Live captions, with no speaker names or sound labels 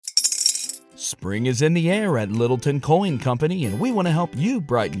Spring is in the air at Littleton Coin Company, and we want to help you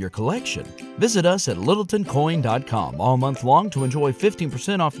brighten your collection. Visit us at littletoncoin.com all month long to enjoy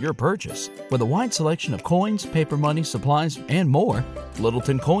 15% off your purchase. With a wide selection of coins, paper money, supplies, and more,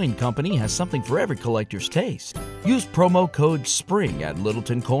 Littleton Coin Company has something for every collector's taste. Use promo code SPRING at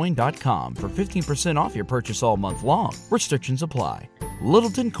littletoncoin.com for 15% off your purchase all month long. Restrictions apply.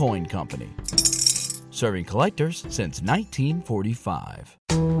 Littleton Coin Company. Serving collectors since 1945.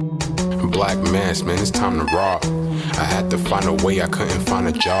 Black mass, man, it's time to rob. I had to find a way, I couldn't find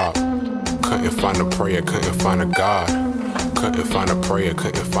a job. Couldn't find a prayer, couldn't find a God. Couldn't find a prayer,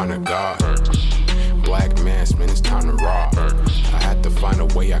 couldn't find a God. Black mass, man, it's time to rob. I had to find a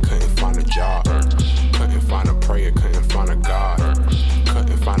way, I couldn't find a job. Couldn't find a prayer, couldn't find a God.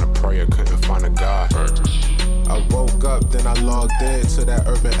 Couldn't find a prayer, couldn't find a God. I woke up, then I logged in to that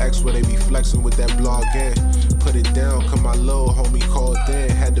Urban X where they be flexing with that blog in. Put it down, cause my little homie called in.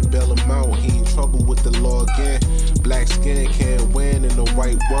 Had to bail him out, he in trouble with the law again. Black skin can't win in the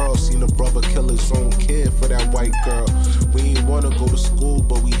white world. Seen a brother kill his own kid for that white girl. We ain't wanna go to school,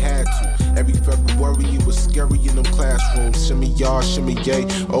 but we had to. Every February it was scary in them classrooms. Shimmy y'all, shimmy yay.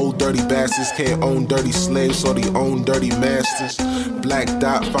 Old dirty bastards can't own dirty slaves, or they own dirty masters. Black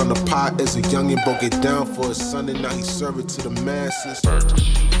Dot found a pot as a youngin', broke it down for his son, and now he serve it to the masses.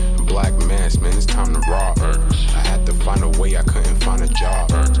 Black mass, man, it's time to rob. I had to find a way, I couldn't find a job.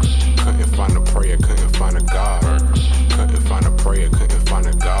 Couldn't find a prayer, couldn't find a God. Couldn't find a prayer, couldn't find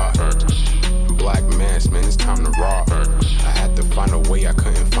a God. Black mass, man, it's time to rob. I had to find a way, I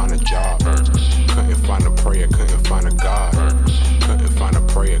couldn't find a job. Couldn't find a prayer, couldn't find a God. Couldn't find a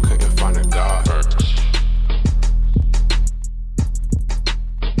prayer, couldn't find a God.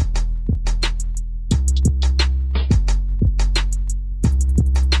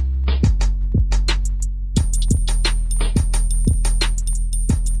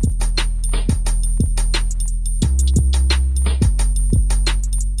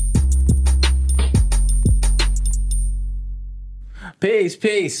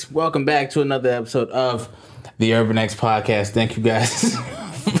 Peace. Welcome back to another episode of the Urban X Podcast. Thank you guys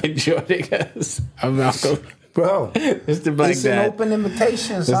for joining us. I'm Malcolm. Bro, Mr. Black it's Dad. an open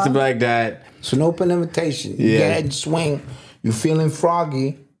invitation, son. Mr. Black Dad. It's an open invitation. You go ahead and swing. You feeling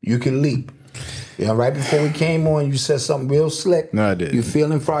froggy, you can leap. Yeah, right before we came on, you said something real slick. No, I didn't. You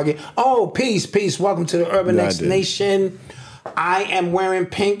feeling froggy. Oh, peace. Welcome to the Urban X Nation. I am wearing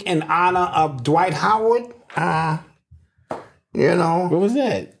pink in honor of Dwight Howard. You know. What was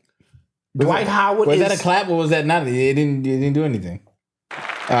that? Dwight Howard was that a clap or was that not? It didn't do anything.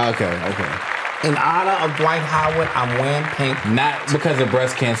 Okay. In honor of Dwight Howard, I'm wearing pink. Not because of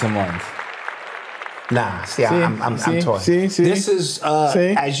breast cancer month. Nah, I'm talking. See? This is,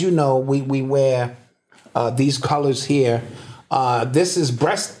 as you know, we wear these colors here. This is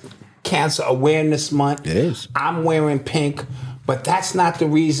Breast Cancer Awareness Month. It is. I'm wearing pink, but that's not the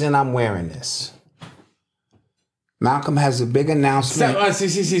reason I'm wearing this. Malcolm has a big announcement.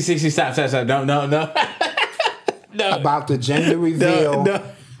 Stop. No. No. About the gender reveal.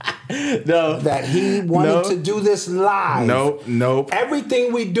 No. That he wanted to do this live. Nope.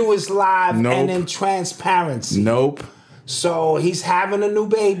 Everything we do is live and in transparency. Nope. So he's having a new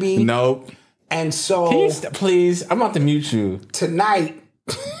baby. Nope. And so... Can you please? I'm about to mute you. Tonight,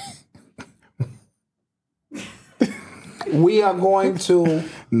 we are going to...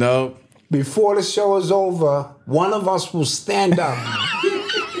 Nope. Before the show is over, one of us will stand up.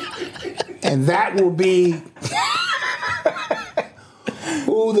 And that will be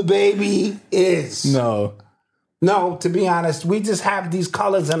who the baby is. No, to be honest, we just have these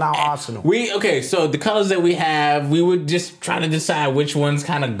colors in our arsenal. So the colors that we have, we were just trying to decide which ones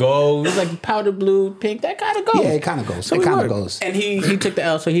kind of go. It's like powder blue, pink, that kind of goes. Yeah, it kind of goes. So And he took the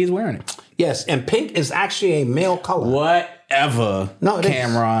L, so he's wearing it. Yes, and pink is actually a male color. Whatever. No, it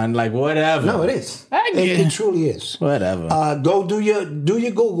Cameron, is. like whatever. No, it is. It truly is. Whatever. Go do your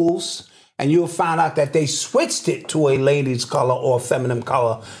Googles, and you'll find out that they switched it to a lady's color or a feminine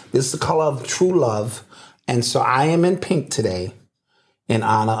color. This is the color of true love. And so I am in pink today in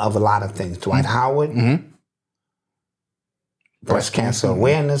honor of a lot of things. Dwight Howard, Breast Cancer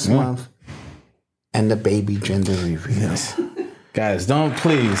Awareness Month, and the baby gender reveal. Yes. Guys, don't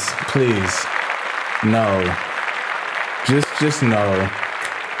please, no. Just no.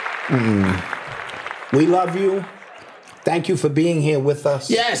 We love you. Thank you for being here with us.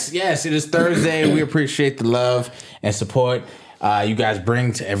 Yes. It is Thursday. We appreciate the love and support you guys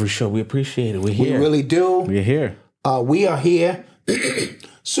bring to every show. We appreciate it. We're here. We really do. We're here. We are here.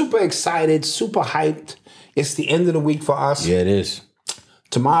 Super excited, super hyped. It's the end of the week for us. Yeah, it is.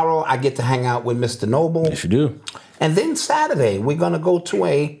 Tomorrow, I get to hang out with Mr. Noble. Yes, you do. And then Saturday, we're going to go to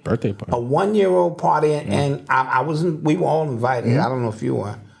a birthday party, a 1-year-old party. And I wasn't, we were all invited. I don't know if you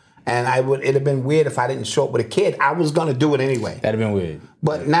were. And it'd have been weird if I didn't show up with a kid. I was going to do it anyway. That'd have been weird.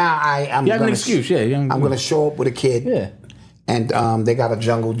 But now I'm you have an excuse. Yeah, I'm going to show up with a kid. Yeah. And they got a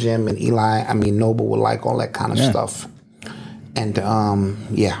jungle gym, and Noble would like all that kind of stuff. And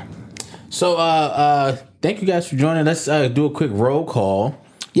yeah. So thank you guys for joining. Let's do a quick roll call.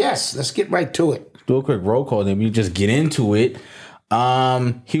 Yes, let's get right to it. Do a quick roll call, then we just get into it.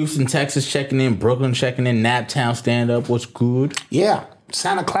 Houston, Texas checking in, Brooklyn checking in, Naptown stand up. What's good? Yeah.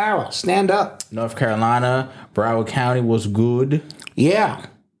 Santa Clara, stand up. North Carolina, Broward County was good. Yeah.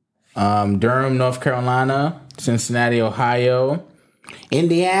 Durham, North Carolina, Cincinnati, Ohio,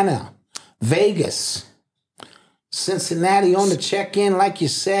 Indiana, Vegas, Cincinnati on the check-in, like you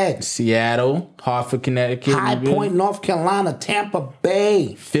said. Seattle, Hartford, Connecticut, High Point, North Carolina, Tampa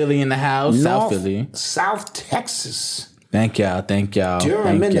Bay, Philly in the house, South Philly, South Texas. Thank y'all.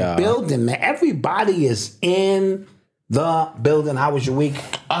 Durham in the building, man. Everybody is in the building. How was your week?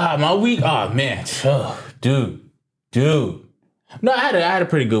 My week. Oh man, dude. No, I had a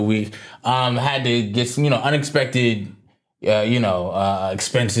pretty good week. I had to get some, unexpected,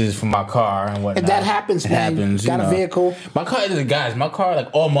 expenses for my car and whatnot. That happens, man. Happens. Got a vehicle. My car, like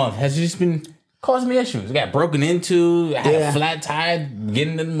all month has just been causing me issues. It got broken into. I had a flat tire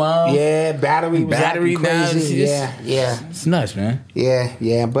getting in the month. Yeah, battery crazy. Yeah. It's nuts, man.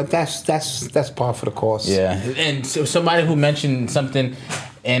 Yeah. But that's par for the course. Yeah, and so somebody who mentioned something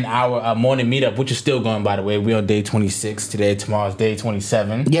in our morning meetup, which is still going, by the way. We're on day 26 today. Tomorrow's day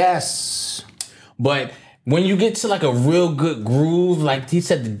 27. Yes. But when you get to like a real good groove, like he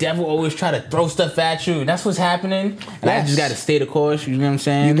said, the devil always try to throw stuff at you. And that's what's happening. And I just got to stay the course. You know what I'm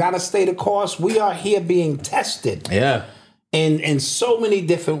saying? You got to stay the course. We are here being tested. Yeah. In so many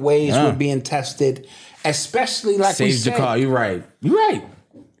different ways, we're being tested. Especially like we said. Save your car. You're right.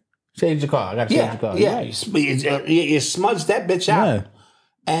 Save your car. I got to save your car. Yeah. Right. You smudge that bitch out. Yeah.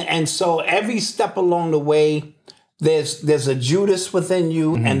 And so every step along the way, there's a Judas within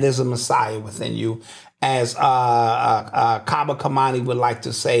you and there's a Messiah within you, as Kaba Kamani would like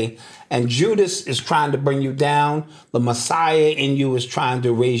to say. And Judas is trying to bring you down. The Messiah in you is trying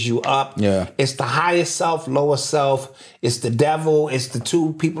to raise you up. Yeah. It's the higher self, lower self. It's the devil. It's the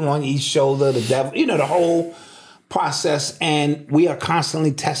two people on each shoulder, the devil, the whole process. And we are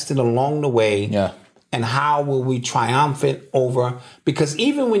constantly tested along the way. Yeah. And how will we triumphant over? Because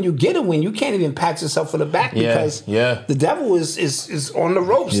even when you get a win, you can't even pat yourself on the back because the devil is on the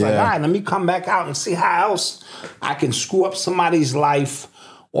ropes. Like, all right, let me come back out and see how else I can screw up somebody's life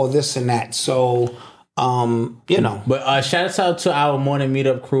or this and that. So, But shout out to our morning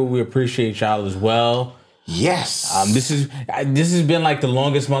meetup crew. We appreciate y'all as well. Yes. This has been like the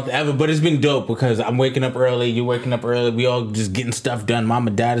longest month ever, but it's been dope because I'm waking up early, you're waking up early, we all just getting stuff done. Mom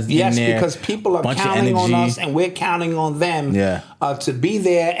and dad is getting there. Yes, because people are counting on us and we're counting on them to be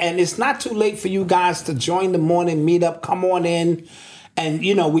there. And it's not too late for you guys to join the morning meetup. Come on in. And,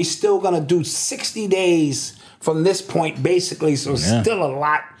 we still going to do 60 days from this point, basically. So still a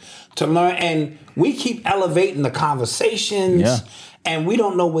lot to learn. And we keep elevating the conversations. Yeah. And we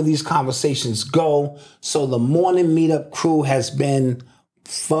don't know where these conversations go. So the morning meetup crew has been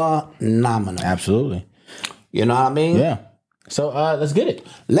phenomenal. Absolutely. You know what I mean? Yeah. So let's get it.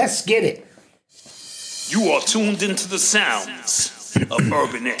 Let's get it. You are tuned into the sounds of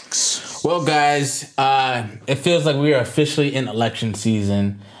Urban X. Well, guys, it feels like we are officially in election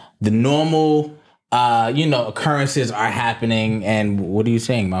season. The normal occurrences are happening. And what are you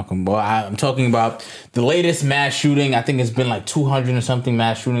saying, Malcolm? Well, I'm talking about the latest mass shooting. I think it's been like 200 or something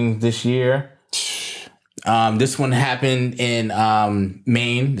mass shootings this year. This one happened in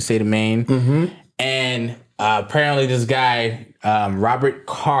Maine, the state of Maine. Mm-hmm. And apparently this guy, Robert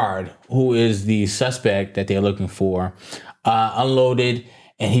Card, who is the suspect that they're looking for, unloaded.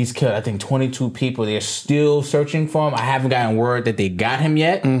 And he's killed, I think, 22 people. They're still searching for him. I haven't gotten word that they got him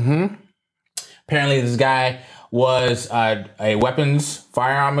yet. Mm-hmm. Apparently, this guy was a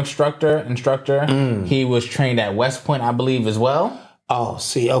firearm instructor. He was trained at West Point, I believe, as well. Oh,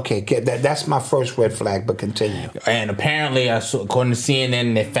 see, okay. That's my first red flag, but continue. And apparently, according to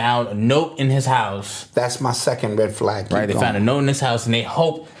CNN, they found a note in his house. That's my second red flag. Right, they found a note in his house, and they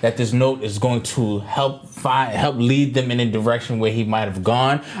hope that this note is going to help lead them in a direction where he might have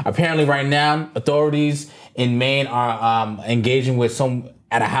gone. Apparently, right now, authorities in Maine are engaging with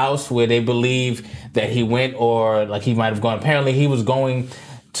at a house where they believe that he went or like he might have gone. Apparently, he was going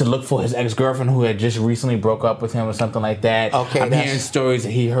to look for his ex-girlfriend who had just recently broke up with him or something like that. Okay, I'm hearing stories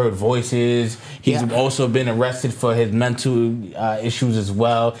that he heard voices. He's also been arrested for his mental issues as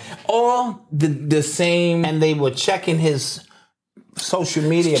well. All the same. And they were checking his social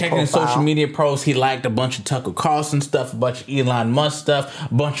media Checking his social media posts. He liked a bunch of Tucker Carlson stuff, a bunch of Elon Musk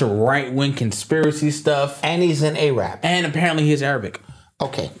stuff, a bunch of right-wing conspiracy stuff. And he's an Arab. And apparently he's Arabic.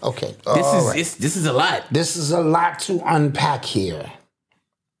 Okay. This is a lot. This is a lot to unpack here.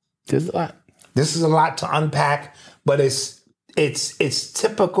 This is a lot. This is a lot to unpack, but it's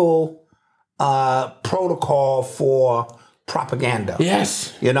typical protocol for propaganda.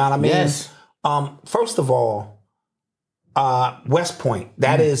 Yes. You know what I mean? Yes. First of all, West Point,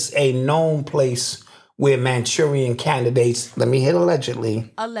 that is a known place where Manchurian candidates, let me hit allegedly.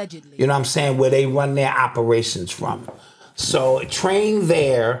 You know what I'm saying? Where they run their operations from. So train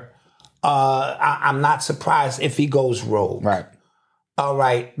there, I'm not surprised if he goes rogue. Right. All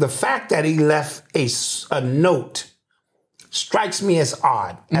right. The fact that he left a note strikes me as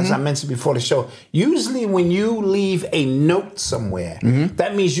odd, as I mentioned before the show. Usually when you leave a note somewhere,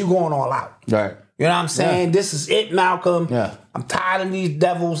 that means you're going all out. Right. You know what I'm saying? Yeah. This is it, Malcolm. Yeah. I'm tired of these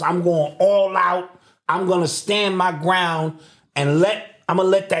devils. I'm going all out. I'm going to stand my ground and I'm going to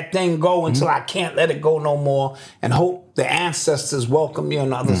let that thing go until I can't let it go no more and hope the ancestors welcome me on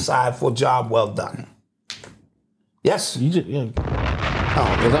the other side for a job well done. Yes?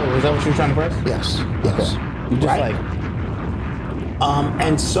 Oh, is that what you're trying to press? Yes. Okay. You just right?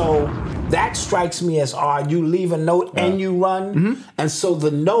 And so that strikes me as odd. You leave a note and you run. And so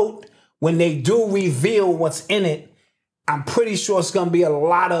the note, when they do reveal what's in it, I'm pretty sure it's going to be a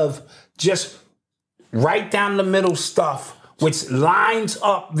lot of just right down the middle stuff, which lines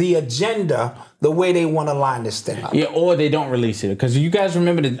up the agenda the way they want to line this thing up. Yeah, or they don't release it. Because you guys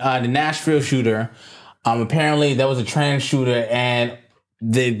remember the Nashville shooter. Apparently, there was a trans shooter, and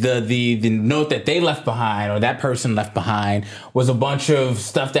the note that they left behind, or that person left behind, was a bunch of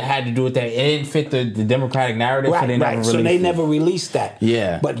stuff that had to do with that. It didn't fit the Democratic narrative, so they never released it. So they never released that.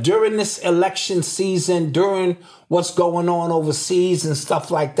 Yeah. But during this election season, during what's going on overseas and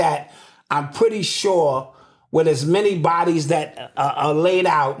stuff like that, I'm pretty sure with as many bodies that are laid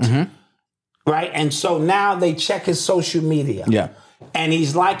out, right? And so now they check his social media. Yeah. And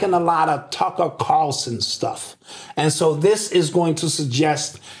he's liking a lot of Tucker Carlson stuff. And so this is going to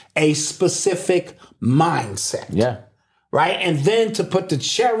suggest a specific mindset. Yeah. Right? And then to put the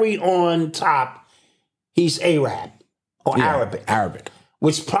cherry on top, he's Arab or Arabic. Arabic.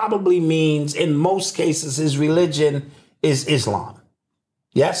 Which probably means in most cases his religion is Islam.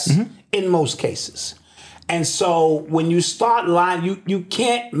 Yes? In most cases. And so when you start lying, you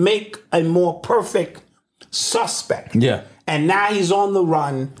can't make a more perfect suspect. Yeah. And now he's on the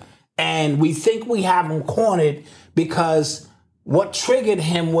run, and we think we have him cornered because what triggered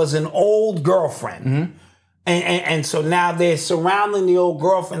him was an old girlfriend. And so now they're surrounding the old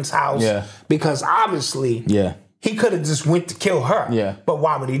girlfriend's house because obviously he could have just went to kill her. Yeah. But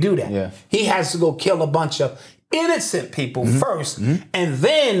why would he do that? Yeah. He has to go kill a bunch of innocent people first, and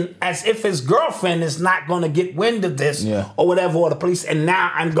then as if his girlfriend is not going to get wind of this or whatever, or the police, and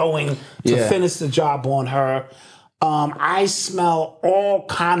now I'm going to finish the job on her. I smell all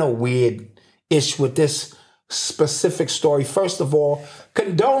kind of weird-ish with this specific story. First of all,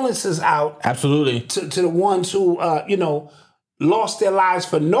 condolences out Absolutely. to the ones who, lost their lives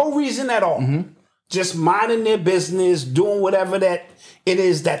for no reason at all. Just minding their business, doing whatever that it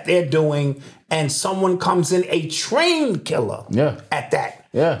is that they're doing, and someone comes in, a trained killer at that.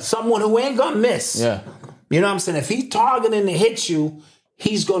 Yeah. Someone who ain't gonna miss. Yeah. You know what I'm saying? If he's targeting to hit you,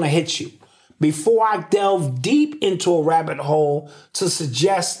 he's gonna hit you. Before I delve deep into a rabbit hole to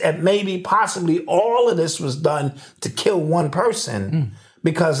suggest that maybe possibly all of this was done to kill one person,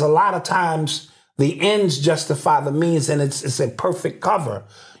 because a lot of times the ends justify the means, and it's a perfect cover.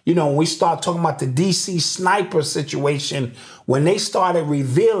 You know, when we start talking about the DC sniper situation, when they started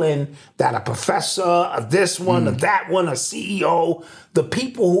revealing that a professor, of this one, of that one, a CEO, the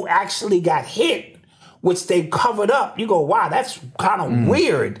people who actually got hit, which they covered up, you go, wow, that's kind of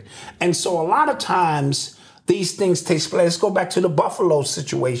weird. And so a lot of times these things take place. Let's go back to the Buffalo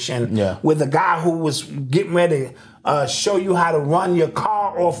situation with the guy who was getting ready to show you how to run your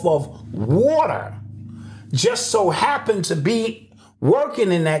car off of water. Just so happened to be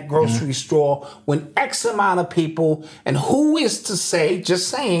working in that grocery store when X amount of people, and who is to say, just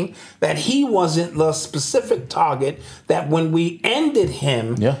saying, that he wasn't the specific target, that when we ended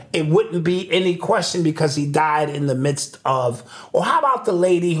him, it wouldn't be any question because he died in the midst of, or how about the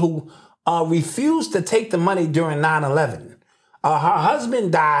lady who refused to take the money during 9/11? Her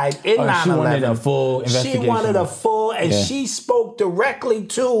husband died in 9/11. She wanted a full investigation. She wanted a full, and she spoke directly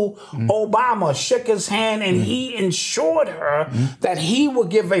to Obama, shook his hand, and he assured her that he would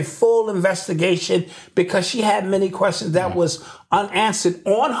give a full investigation because she had many questions that was unanswered.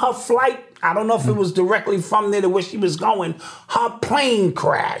 On her flight, I don't know if it was directly from there to where she was going, her plane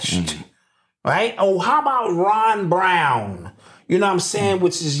crashed. Right? Oh, how about Ron Brown? You know what I'm saying?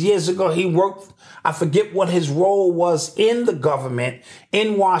 Which is years ago. He worked, I forget what his role was in the government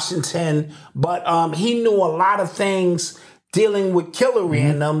in Washington, but he knew a lot of things dealing with Hillary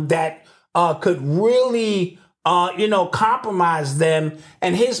and them that could really, compromise them.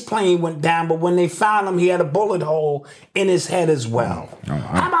 And his plane went down, but when they found him, he had a bullet hole in his head as well.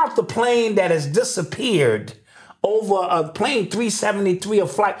 How about the plane that has disappeared? Over a plane 373, a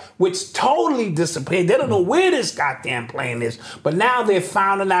flight, which totally disappeared. They don't know where this goddamn plane is. But now they're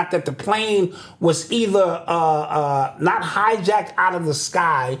finding out that the plane was either not hijacked out of the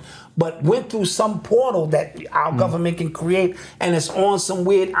sky, but went through some portal that our government can create, and it's on some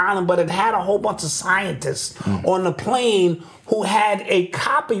weird island. But it had a whole bunch of scientists on the plane who had a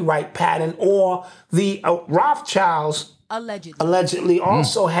copyright patent, or the Rothschilds allegedly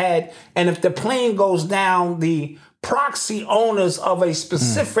also had, and if the plane goes down, the proxy owners of a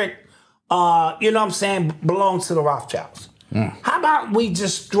specific, belongs to the Rothschilds. How about we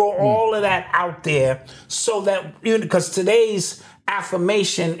just throw all of that out there so that, because today's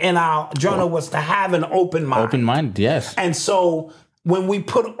affirmation in our journal was to have an open mind. Open mind, yes. And so when we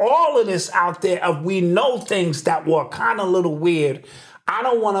put all of this out there, we know things that were kind of a little weird. I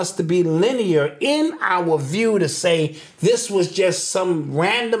don't want us to be linear in our view to say this was just some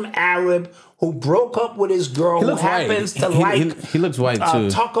random Arab who broke up with his girl, who happens to he looks white too.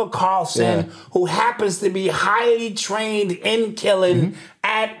 Tucker Carlson, who happens to be highly trained in killing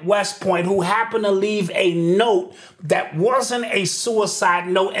at West Point, who happened to leave a note that wasn't a suicide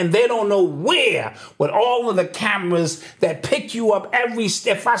note, and they don't know where, with all of the cameras that pick you up every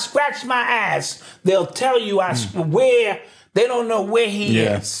step. If I scratch my ass, they'll tell you where. They don't know where he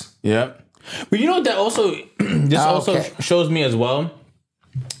is. Yeah. But you know what that also, also shows me as well,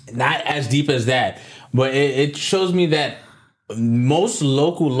 not as deep as that, but it shows me that most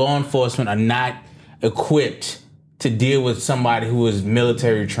local law enforcement are not equipped to deal with somebody who is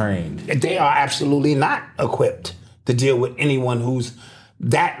military trained. They are absolutely not equipped to deal with anyone who's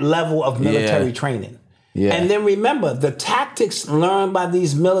that level of military training. Yeah. And then remember, the tactics learned by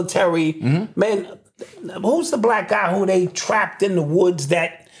these military men. Who's the black guy who they trapped in the woods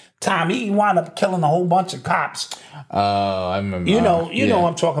that time? He wound up killing a whole bunch of cops. I remember. You know what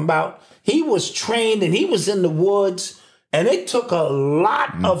I'm talking about. He was trained and he was in the woods, and it took a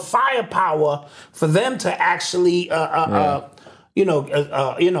lot of firepower for them to actually, get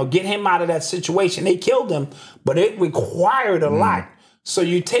him out of that situation. They killed him, but it required a lot. So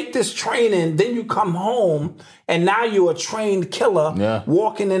you take this training, then you come home, and now you're a trained killer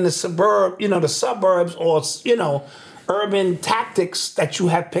walking in the suburbs or, urban tactics that you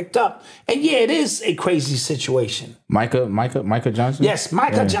have picked up. And it is a crazy situation. Micah Johnson? Yes,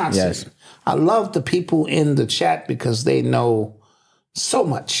 Micah Johnson. Yes. I love the people in the chat because they know so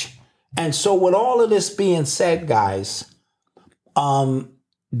much. And so with all of this being said, guys, don't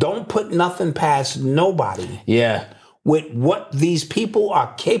put nothing past nobody. Yeah. With what these people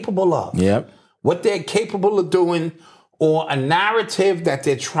are capable of. Yep. What they're capable of doing, or a narrative that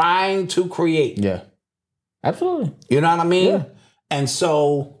they're trying to create. Yeah. Absolutely. You know what I mean? Yeah. And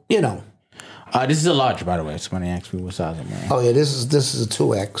so, this is a large, by the way. Somebody asked me what size I'm wearing. Oh yeah, this is a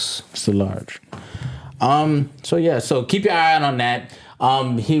 2X. It's a large. So keep your eye out on that.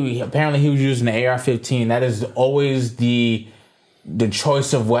 He was using the AR-15. That is always the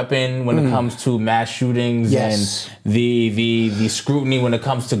choice of weapon when it comes to mass shootings and the scrutiny when it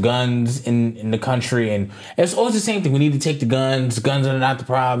comes to guns in the country. And it's always the same thing. We need to take the guns. Guns are not the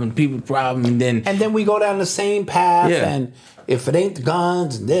problem. People the problem. And then we go down the same path. Yeah. And if it ain't the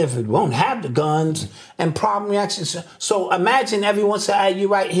guns, and if it won't have the guns, and problem reactions. So imagine everyone say, "Hey, you're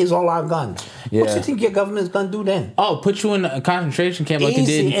right. Here's all our guns." Yeah. What do you think your government's gonna do then? Oh, put you in a concentration camp like they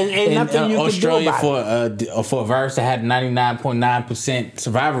did in Australia for a virus that had 99.9%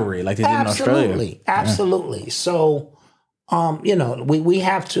 survival rate, like they did in Australia. Absolutely. So, we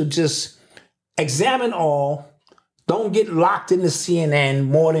have to just examine all. Don't get locked into CNN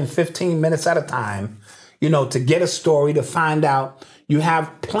more than 15 minutes at a time. To get a story, to find out. You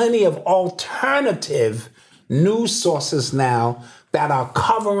have plenty of alternative news sources now that are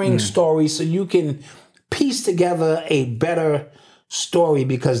covering stories, so you can piece together a better story,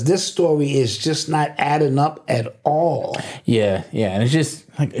 because this story is just not adding up at all. Yeah. And it's just,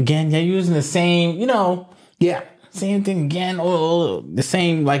 like, again, you're using the same, Yeah. Same thing again, or the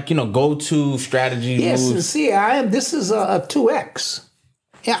same go-to strategy. Yes, moves. see, this is a 2X.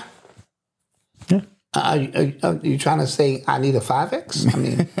 Yeah. Are you trying to say I need a 5X? I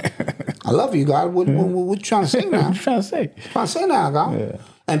mean, I love you, God. What you trying to say now? What you trying to say? Trying to say now, God. Yeah.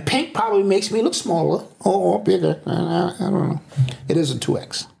 And pink probably makes me look smaller or bigger. I don't know. It is a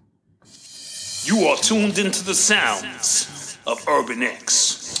 2X. You are tuned into the sounds of Urban X.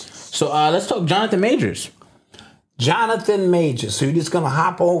 So let's talk Johnathan Majors. Johnathan Majors. So you're just gonna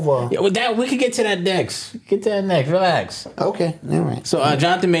hop over? Yeah, with that we could get to that next. Relax. Okay, all right. So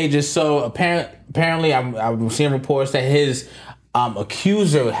Johnathan Majors. So apparently, I'm seeing reports that his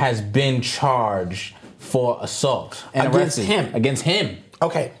accuser has been charged for assault and Against arrested. Against him.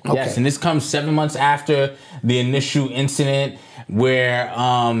 Okay. Yes, and this comes 7 months after the initial incident where,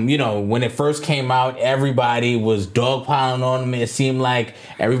 when it first came out, everybody was dogpiling on him. It seemed like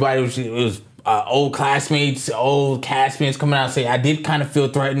everybody was old classmates, old castmates coming out and saying, I did kind of feel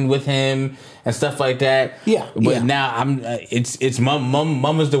threatened with him and stuff like that. Yeah. But now it's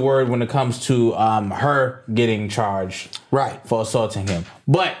mum is the word when it comes to her getting charged for assaulting him.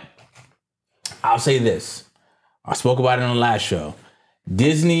 But I'll say this. I spoke about it on the last show.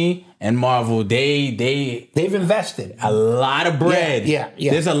 Disney and Marvel, they've invested a lot of bread. Yeah.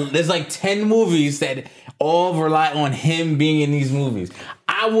 There's like 10 movies that all rely on him being in these movies.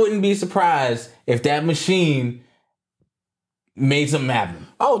 I wouldn't be surprised if that machine made something happen.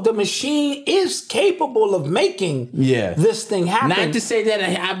 Oh, the machine is capable of making this thing happen. Not to say that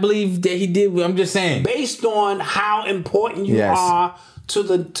I believe that he did. I'm just saying, based on how important you are to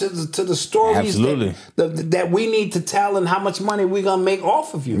the stories that we need to tell and how much money we're gonna make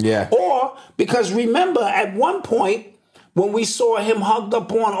off of you. Yeah. Or because remember at one point when we saw him hugged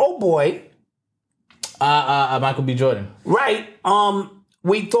up on old boy, Michael B. Jordan. Right.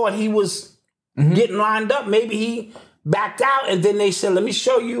 We thought he was getting lined up. Maybe he backed out, and then they said, "Let me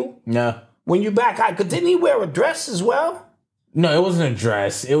show you." No. When you back out, because didn't he wear a dress as well? No, it wasn't a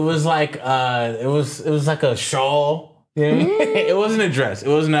dress. It was like it was like a shawl. You know what I mean? It wasn't a dress. It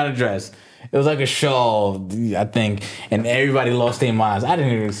was not a dress. It was like a shawl, I think, and everybody lost their minds. I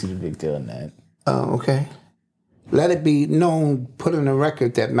didn't even see the big deal in that. Oh, okay. Let it be known, put in a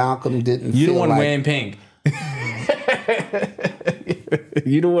record that Malcolm didn't. You feel the one like wearing pink.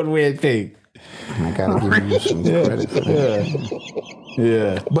 You the one wearing pink. I gotta give you some credit for that.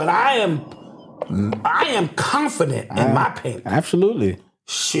 Yeah. But I am confident in my pink. Absolutely.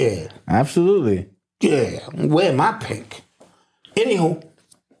 Shit. Absolutely. Yeah, wear my pink. Anywho,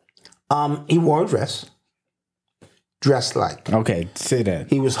 he wore a dress. Dressed like. Okay, say that.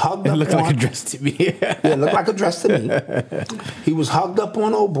 He was hugged up. It looked like a dress to me. Yeah, it looked like a dress to me. He was hugged up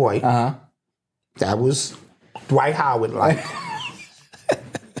on old boy. Uh-huh. That was Dwight Howard like.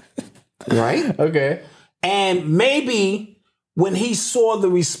 Right? Okay. And maybe when he saw the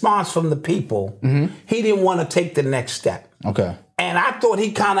response from the people, he didn't want to take the next step. Okay. And I thought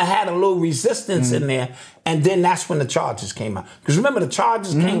he kind of had a little resistance in there. And then that's when the charges came out. Because remember, the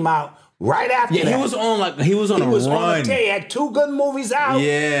charges came out right after that. He was on a run. He had 2 good movies out.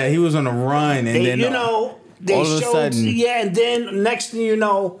 Yeah, he was on a run. And then, they all of a showed, sudden, and then next thing you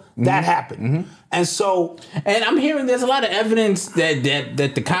know, that happened. And so... And I'm hearing there's a lot of evidence that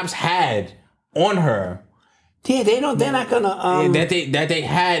the cops had on her. Yeah, they're not gonna... that they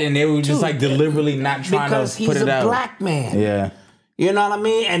had, and they were just like deliberately not trying to put it out. Because he's a black man. Yeah. You know what I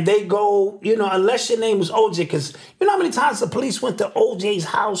mean? And they go, unless your name was OJ, because you know how many times the police went to OJ's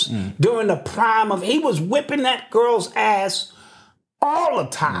house during the prime of... He was whipping that girl's ass all the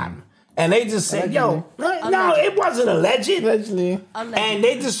time. And they just said, no, it wasn't alleged. Allegedly. And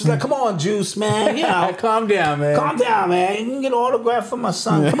they just was like, come on, Juice, man. Calm down, man. Calm down, man. You can get an autograph from my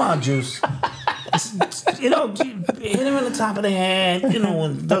son. Come on, Juice. Hit him in the top of the head,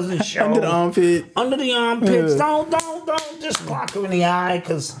 and doesn't show. Under the armpit. Under the armpits. Yeah. Don't just clock her in the eye,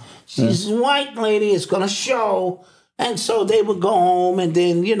 because she's a white lady. It's going to show. And so they would go home, and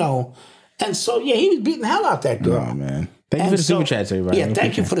then, And so, he was beating the hell out that girl. Oh, man. Thank you for the super chats, everybody. Yeah,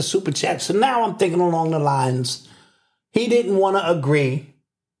 thank you for the super chat. So now I'm thinking along the lines, he didn't want to agree.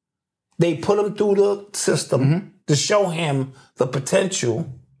 They put him through the system to show him the potential.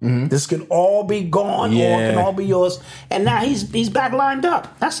 This can all be gone, or it can all be yours. And now he's back lined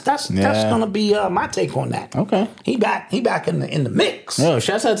up. That's gonna be my take on that. Okay, he back in the mix. Yo,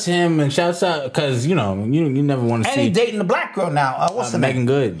 shouts out to him, and shouts out because you never want to see. And he's dating the black girl now. What's her name? Megan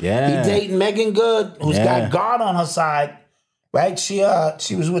Good. Yeah, he's dating Megan Good, who's got God on her side. Right? She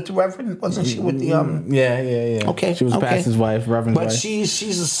was with the Reverend, wasn't she? With the Yeah. Okay, she was pastor's wife, Reverend's wife. But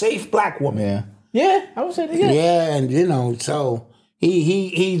she's a safe black woman. Yeah, I would say that. Yeah, and so.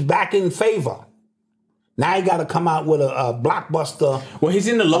 He's back in favor. Now he got to come out with a blockbuster. Well, he's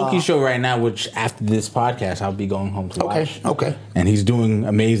in the Loki show right now, which after this podcast, I'll be going home to watch. Okay. And he's doing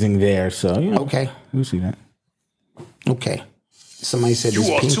amazing there, so, Okay. We'll see that. Okay. Somebody said You this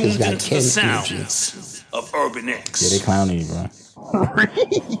are pink has tuned got into 10 the kg. sounds of Urban X. Yeah, they clowning you, bro.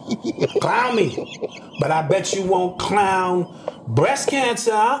 Clown me. But I bet you won't clown breast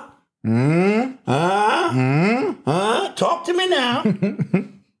cancer. Talk to me now.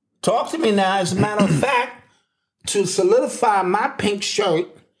 Talk to me now. As a matter of fact, to solidify my pink shirt,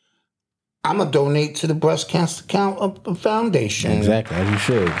 I'm going to donate to the Breast Cancer Foundation. Exactly, as you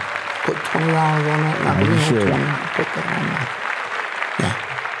should. Put $20 on that. As you should. Put that on there. Yeah.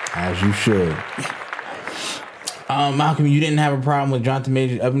 As you should. Malcolm, you didn't have a problem with Johnathan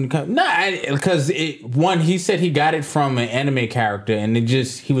Major up in the company? No, because he said he got it from an anime character, and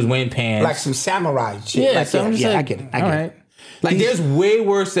he was wearing pants. Like some samurai shit. Yeah, like, so I'm I like, get it. All right. Like, there's way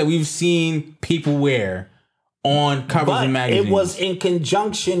worse that we've seen people wear on covers of magazines. It was in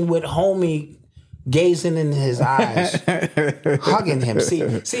conjunction with homie gazing in his eyes, hugging him. See,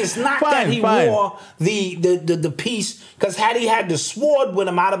 it's not that he wore the piece, because had he had the sword with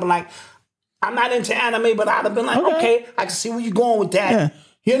him, I'd have been like, I'm not into anime, but I'd have been like, okay, I can see where you're going with that.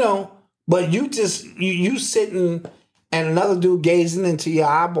 Yeah. But you just, you sitting and another dude gazing into your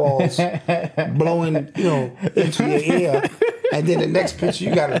eyeballs, blowing, into your ear. And then the next picture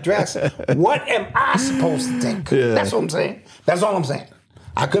you got a dress. What am I supposed to think? Yeah. That's what I'm saying. That's all I'm saying.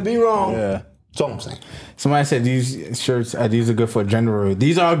 I could be wrong. Yeah. That's all I'm saying. Somebody said these shirts, these are good for gender reveal.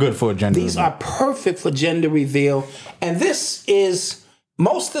 These are good for gender reveal. These are perfect for gender reveal. And this is...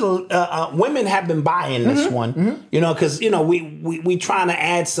 Most of the women have been buying this one, because we trying to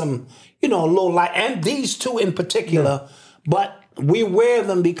add some, a little light, and these two in particular. But we wear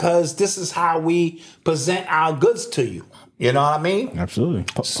them because this is how we present our goods to you. You know what I mean? Absolutely.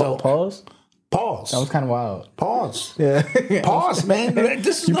 Pause. That was kind of wild. Pause. Yeah. Pause, man.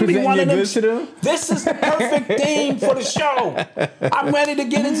 This is going to be one of them. This is the perfect theme for the show. I'm ready to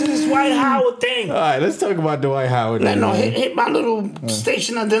get into this Dwight Howard thing. All right, let's talk about Dwight Howard. Hit my little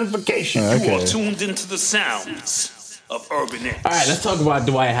station identification. You are tuned into the sounds of Urban X. All right, let's talk about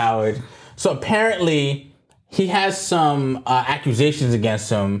Dwight Howard. So apparently, he has some accusations against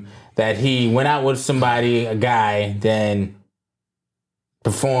him that he went out with somebody, a guy, then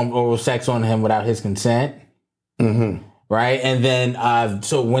performed oral sex on him without his consent. Mm-hmm. Right? And then,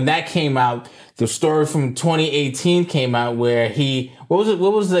 so when that came out, the story from 2018 came out where what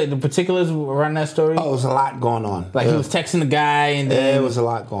was the particulars around that story? Oh, it was a lot going on. Like he was texting the guy and then... It was a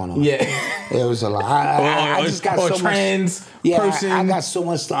lot going on. Yeah. It was a lot. I just got so trans much... person. I got so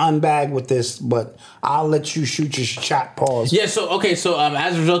much to unbag with this, but I'll let you shoot your shot. Pause. Yeah, so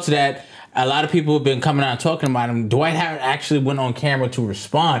as a result of that, a lot of people have been coming out and talking about him. Dwight Howard actually went on camera to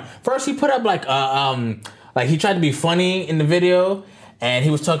respond. First, he put up like he tried to be funny in the video, and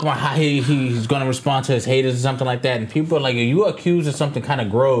he was talking about how he's going to respond to his haters or something like that. And people are like, you accused of something kind of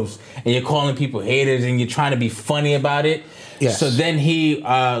gross, and you're calling people haters, and you're trying to be funny about it. Yes. So then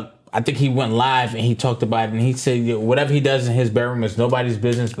I think he went live and he talked about it, and he said whatever he does in his bedroom is nobody's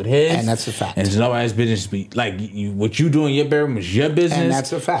business but his. And that's a fact. And it's nobody's business. What you do in your bedroom is your business. And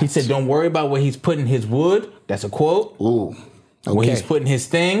that's a fact. He said, don't worry about where he's putting his wood. That's a quote. Ooh. Okay. Where he's putting his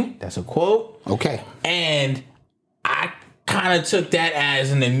thing. That's a quote. Okay. And I kind of took that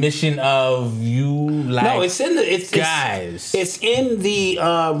as an admission of you like no, it's in the guys. It's in the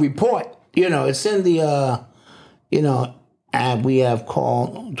report. It's in the and we have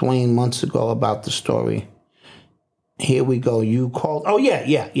called Dwayne months ago about the story. Here we go. You called. Oh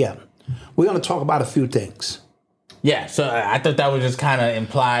yeah. We're gonna talk about a few things. Yeah, so I thought that was just kind of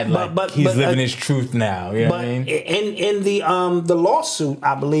implied, like he's living his truth now. You know what I mean? In the lawsuit,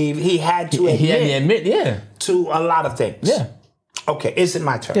 I believe he had to admit to a lot of things. Yeah. Okay, is it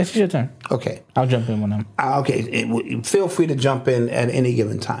my turn? Yes, it's your turn. Okay. I'll jump in when I'm... Okay, feel free to jump in at any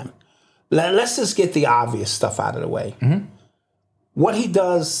given time. Let's just get the obvious stuff out of the way. Mm-hmm. What he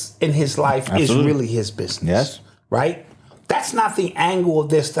does in his life is really his business. Yes. Right? That's not the angle of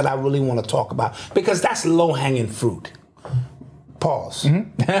this that I really want to talk about, because that's low-hanging fruit. Pause.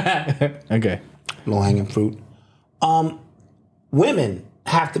 Mm-hmm. Okay. Low-hanging fruit. Women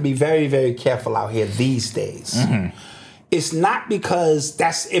have to be very, very careful out here these days. Mm-hmm. It's not because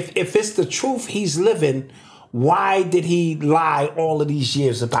if it's the truth he's living, why did he lie all of these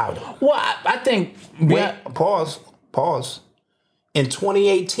years about it? Well, I think... Pause. In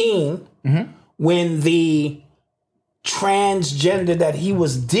 2018, mm-hmm. when the transgender that he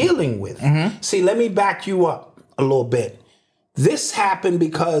was dealing with... Mm-hmm. See, let me back you up a little bit. This happened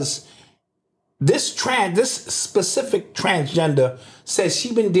because this specific transgender says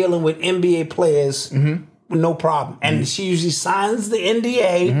she's been dealing with NBA players... Mm-hmm. no problem. And she usually signs the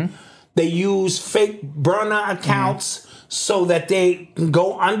NDA. They use fake burner accounts so that they can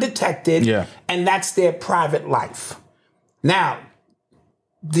go undetected. Yeah. And that's their private life. Now,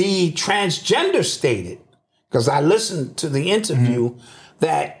 the transgender stated, because I listened to the interview,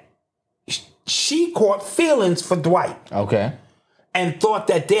 that she caught feelings for Dwight. Okay. And thought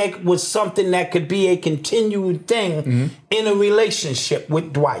that there was something that could be a continued thing in a relationship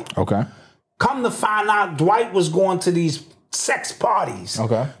with Dwight. Okay. Come to find out, Dwight was going to these sex parties.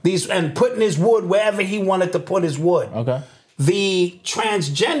 Okay. And putting his wood wherever he wanted to put his wood. Okay. The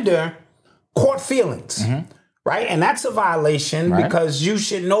transgender caught feelings, right? And that's a violation because you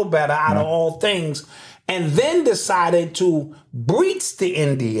should know better out of all things. And then decided to breach the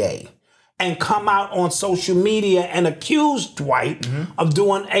NDA and come out on social media and accuse Dwight of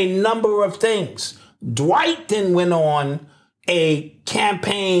doing a number of things. Dwight then went on a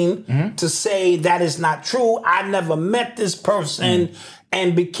campaign to say that is not true. I never met this person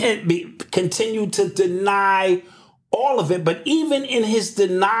and continued to deny all of it. But even in his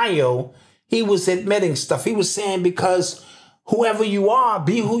denial, he was admitting stuff. He was saying, because whoever you are,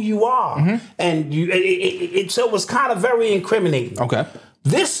 be who you are. And so it was kind of very incriminating. Okay.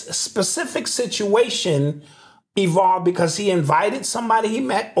 This specific situation evolved because he invited somebody he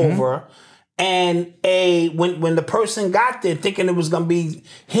met over, and when the person got there thinking it was going to be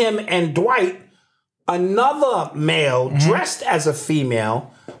him and Dwight, another male dressed as a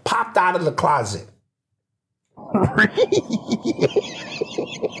female popped out of the closet.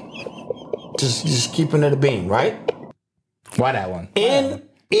 just keeping it a beam, right? Why that one? In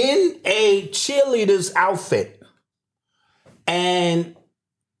a cheerleader's outfit, and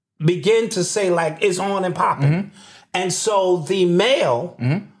begin to say, like, it's on and popping. And so the male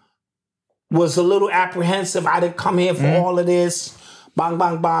was a little apprehensive. I didn't come here for all of this. Bang,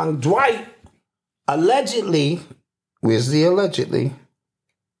 bang, bang. Dwight allegedly, where's the allegedly?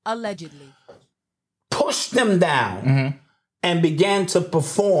 Allegedly. Pushed him down and began to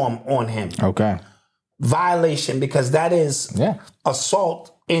perform on him. Okay. Violation, because that is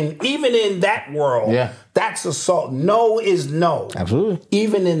assault. And even in that world, that's assault. No is no. Absolutely.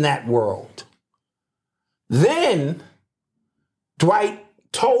 Even in that world. Then Dwight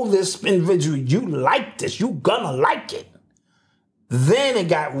told this individual, you like this, you gonna like it. Then it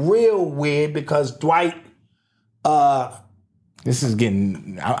got real weird because Dwight this is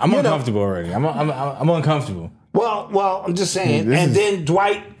getting I'm uncomfortable already. I'm uncomfortable. Well, I'm just saying. Then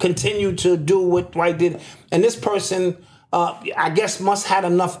Dwight continued to do what Dwight did. And this person, I guess, must had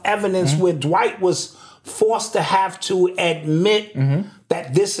enough evidence where Dwight was forced to have to admit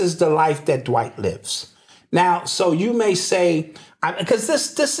that this is the life that Dwight lives. Now, so you may say, because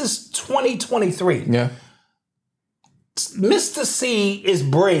this is 2023. Yeah. Mr. C is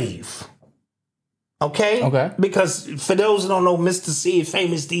brave. Okay? Okay. Because for those who don't know, Mr. C,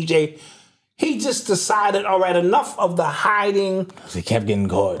 famous DJ, he just decided, all right, enough of the hiding. He kept getting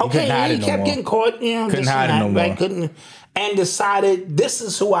caught. Okay, he kept getting caught. Couldn't hide it no more. And decided, this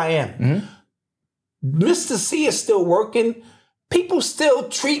is who I am. Mr. C is still working. People still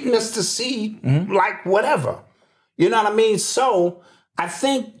treat Mr. C like whatever. You know what I mean? So I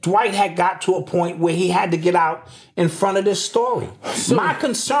think Dwight had got to a point where he had to get out in front of this story. My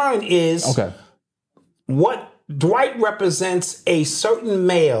concern is what Dwight represents a certain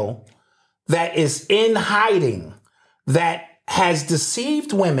male that is in hiding, that has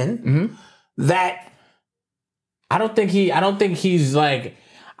deceived women, that I don't think he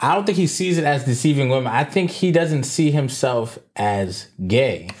sees it as deceiving women. I think he doesn't see himself as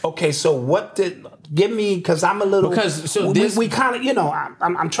gay. Okay, so give me, because I'm a little, we kind of,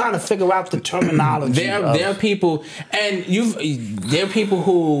 I'm trying to figure out the terminology. There are people, and there are people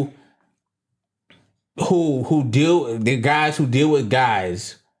who deal, the guys who deal with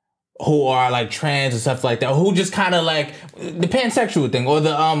guys who are like trans and stuff like that, who just kind of like the pansexual thing, or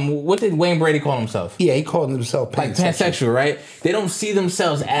the what did Wayne Brady call himself? Yeah, he called himself pansexual. Like pansexual, right? They don't see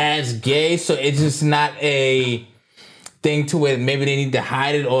themselves as gay, so it's just not a thing to where maybe they need to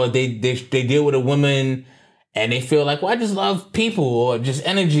hide it, or they deal with a woman and they feel like, well, I just love people or just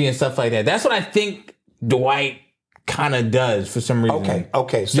energy and stuff like that. That's what I think Dwight kind of does for some reason.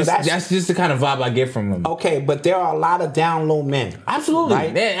 Okay. So that's just the kind of vibe I get from him. Okay, but there are a lot of down low men. Absolutely.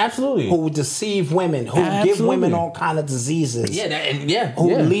 Right? Yeah, absolutely. Who deceive women, who give women all kind of diseases.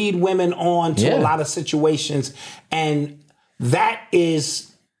 Who lead women on to a lot of situations. And that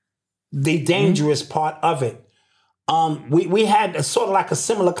is the dangerous part of it. We had a sort of like a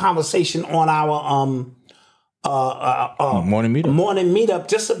similar conversation on our morning meetup.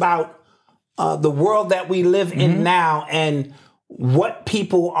 Just about the world that we live in now, and what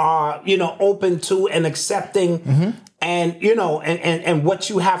people are, open to and accepting, and and what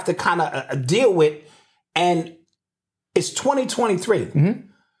you have to kind of deal with. And it's 2023.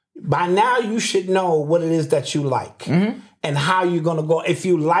 By now, you should know what it is that you like and how you're going to go. If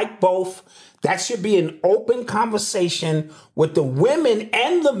you like both, that should be an open conversation with the women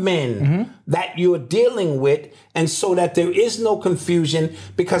and the men that you're dealing with, and so that there is no confusion.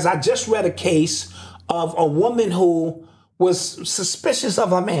 Because I just read a case of a woman who was suspicious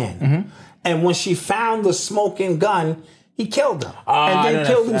of a man. And when she found the smoking gun, he killed her and then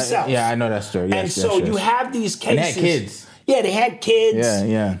killed himself. I know that story. Yes, and so you have these cases. And they had kids. Yeah, they had kids.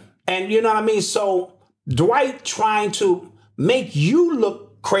 Yeah. And you know what I mean? So Dwight trying to make you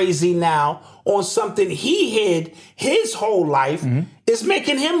look crazy now on something he hid his whole life is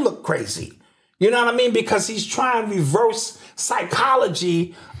making him look crazy. You know what I mean? Because he's trying to reverse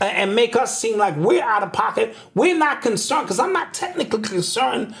psychology and make us seem like we're out of pocket. We're not concerned, because I'm not technically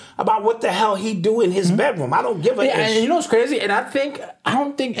concerned about what the hell he do in his bedroom. I don't give a shit. And you know what's crazy? And I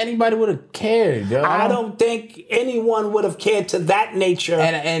don't think anybody would have cared. Yo. I don't think anyone would have cared to that nature.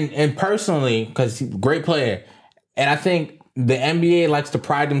 And personally, because he's a great player, and I think the NBA likes to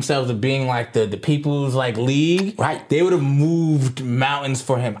pride themselves of being like the people's like league. Right. They would have moved mountains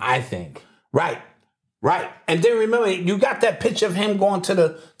for him, I think. Right. And then remember, you got that picture of him going to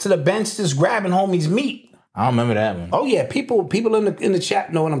the bench just grabbing homie's meat. I don't remember that one. Oh yeah, people in the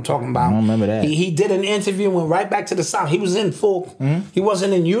chat know what I'm talking about. I don't remember that. He did an interview and went right back to the South. He was in full. He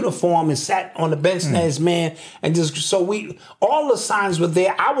wasn't in uniform and sat on the bench near his man, and just all the signs were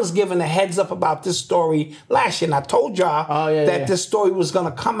there. I was given a heads up about this story last year, and I told y'all that this story was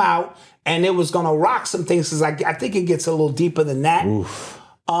gonna come out and it was gonna rock some things, because I think it gets a little deeper than that. Oof.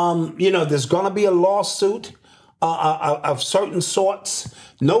 There's going to be a lawsuit of certain sorts.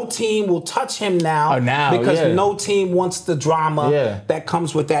 No team will touch him now because no team wants the drama that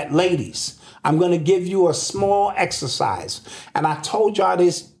comes with that. Ladies, I'm going to give you a small exercise. And I told y'all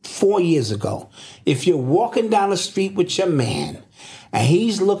this 4 years ago. If you're walking down the street with your man and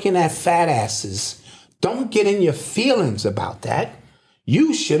he's looking at fat asses, don't get in your feelings about that.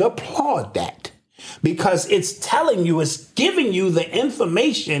 You should applaud that. Because it's telling you, it's giving you the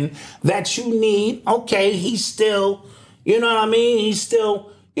information that you need. Okay, he's still, you know what I mean? He's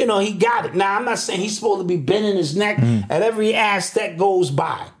still, he got it. Now, I'm not saying he's supposed to be bending his neck at every ass that goes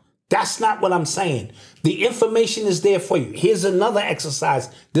by. That's not what I'm saying. The information is there for you. Here's another exercise.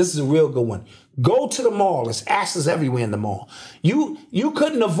 This is a real good one. Go to the mall. There's asses everywhere in the mall. You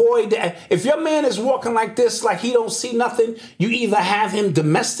couldn't avoid that. If your man is walking like this, like he don't see nothing, you either have him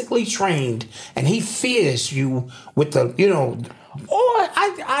domestically trained and he fears you with the, Or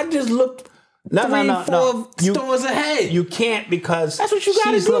I just looked four stores ahead. You can't, because that's what you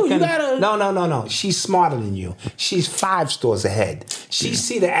gotta do. No. She's smarter than you. She's 5 stores ahead. She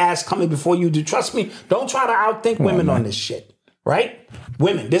see the ass coming before you do. Trust me. Don't try to outthink women on this shit. Right?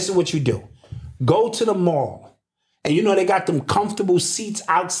 Women, this is what you do. Go to the mall. And they got them comfortable seats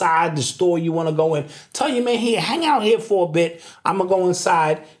outside the store you want to go in. Tell your man, here, hang out here for a bit. I'm going to go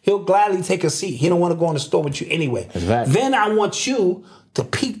inside. He'll gladly take a seat. He don't want to go in the store with you anyway. Exactly. Then I want you to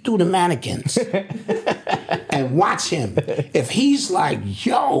peek through the mannequins and watch him. If he's like,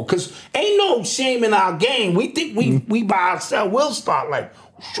 yo, because ain't no shame in our game. We think we by ourselves, we'll start like,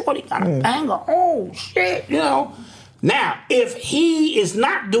 shorty got a banger. Oh, shit, Now, if he is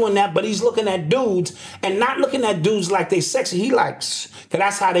not doing that, but he's looking at dudes and not looking at dudes like they sexy, he likes, because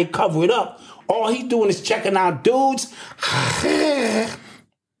that's how they cover it up. All he doing is checking out dudes.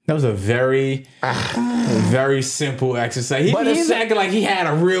 That was a very, very simple exercise. He's acting like he had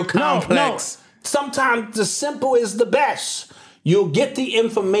a real complex. No. Sometimes the simple is the best. You'll get the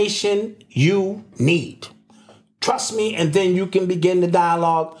information you need. Trust me, and then you can begin the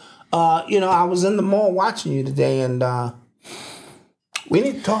dialogue. I was in the mall watching you today, and we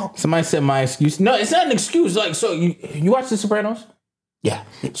need to talk. Somebody said my excuse. No, it's not an excuse. Like, so you watch The Sopranos? Yeah.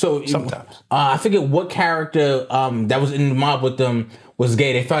 So sometimes. I forget what character that was in the mob with them was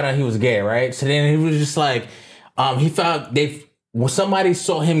gay. They found out he was gay, right? So then he was just like, somebody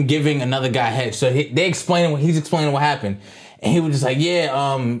saw him giving another guy head. So he's explaining what happened. And he was just like,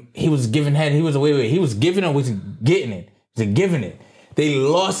 he was giving head. He was he was giving it or was he getting it? He's like, giving it. They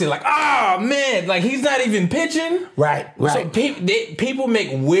lost it, like, man, like he's not even pitching. Right. So people make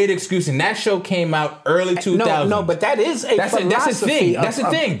weird excuses. And that show came out early 2000s. No, but that is philosophy. That's a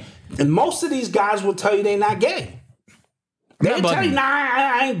thing. And most of these guys will tell you they're not gay. They tell you, nah,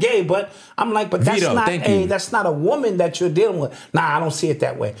 I ain't gay, but I'm like, but that's not a woman that you're dealing with. Nah, I don't see it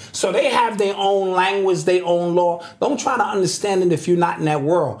that way. So they have their own language, their own law. Don't try to understand it if you're not in that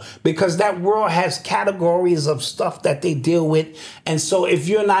world, because that world has categories of stuff that they deal with. And so if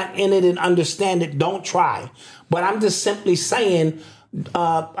you're not in it and understand it, don't try. But I'm just simply saying,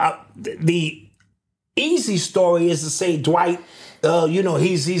 the easy story is to say Dwight,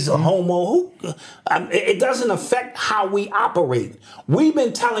 he's a homo. It doesn't affect how we operate. We've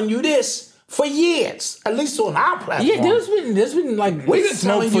been telling you this for years, at least on our platform. Yeah, there's been like we've been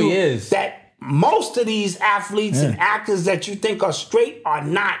smoke telling for you years that most of these athletes and actors that you think are straight are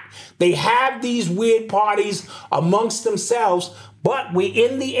not. They have these weird parties amongst themselves. But we're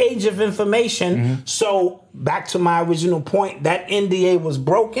in the age of information, so back to my original point, that NDA was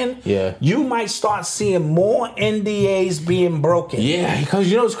broken. Yeah. You might start seeing more NDAs being broken. Yeah,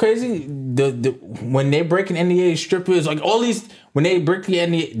 because you know what's crazy? When they break an NDA, strippers, like all these, when they break the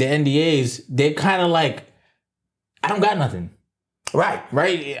NDAs, they kind of like, I don't got nothing. Right.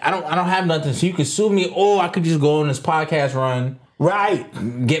 I don't have nothing, so you can sue me, or I could just go on this podcast run. Right.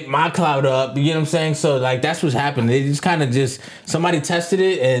 Get my clout up. You know what I'm saying? So, like, that's what's happened. They just kind of somebody tested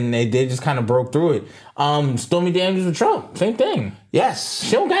it and they just kind of broke through it. Stormy Daniels with Trump, same thing. Yes.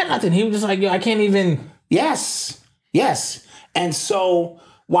 She don't got nothing. He was just like, yo, I can't even. Yes. And so,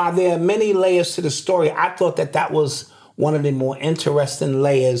 while there are many layers to the story, I thought that was one of the more interesting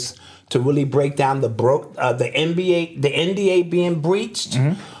layers to really break down the NDA being breached.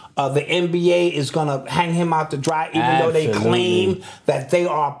 The NBA is going to hang him out to dry, even though they claim that they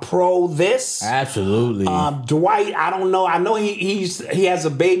are pro this. Absolutely. Dwight, I don't know. I know he has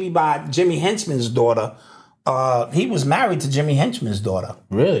a baby by Jimmy Henchman's daughter. He was married to Jimmy Henchman's daughter.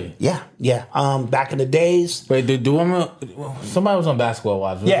 Really? Yeah. Back in the days. Wait, somebody was on Basketball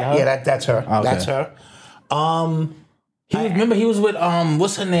Wives. That's her. Okay. That's her. Remember he was with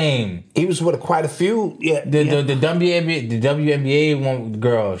what's her name? He was with quite a few. Yeah. The WNBA one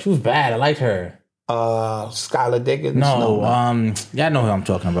girl. She was bad. I liked her. Skylar Diggins. No. Y'all know who I'm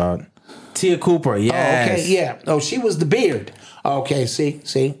talking about. Tia Cooper. Yes. Oh, okay. Yeah. Oh, she was the beard. Okay. See.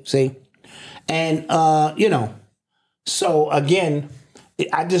 And so again,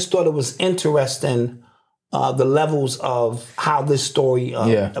 I just thought it was interesting the levels of how this story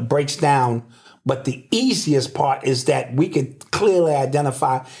breaks down. But the easiest part is that we could clearly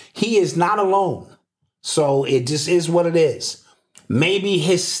identify he is not alone. So it just is what it is. Maybe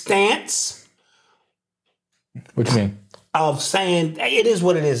his stance. What you mean? Of saying it is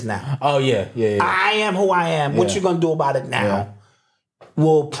what it is now. Oh, yeah. I am who I am. What you going to do about it now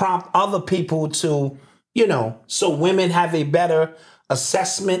will prompt other people to, so women have a better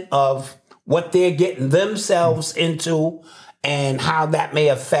assessment of what they're getting themselves into and how that may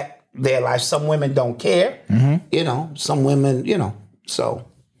affect their life. Some women don't care, some women, so.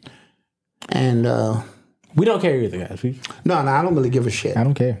 And we don't care either, guys. No, I don't really give a shit. I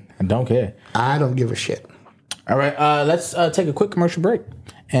don't care. I don't care. I don't give a shit. All right, let's take a quick commercial break,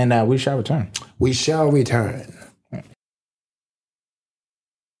 and we shall return. We shall return.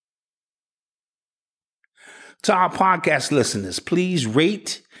 To our podcast listeners, please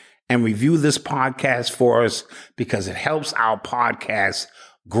rate and review this podcast for us because it helps our podcast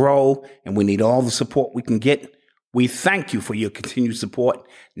grow, and we need all the support we can get. We thank you for your continued support.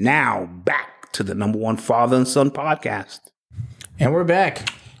 Now, back to the #1 father and son podcast. And we're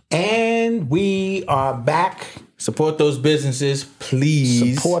back. And we are back. Support those businesses,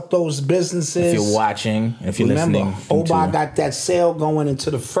 please. Support those businesses. If you're watching, if you're listening. Oba got that sale going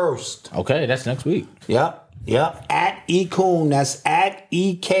into the 1st. Okay, that's next week. Yep. At Ekun, that's at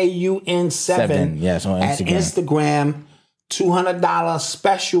EKUN7. Yes, on Instagram. At Instagram. $200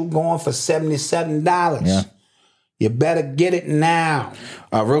 special going for $77. Yeah. You better get it now.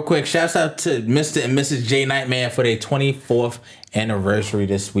 Real quick, shouts out to Mr. and Mrs. J Nightmare for their 24th anniversary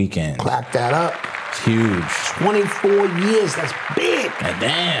this weekend. Clap that up. It's huge. 24 years. That's big. God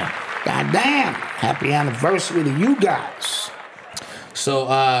damn. Happy anniversary to you guys. So,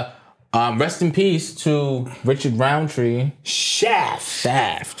 rest in peace to Richard Roundtree.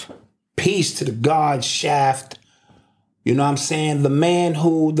 Shaft. Peace to the god Shaft. You know what I'm saying?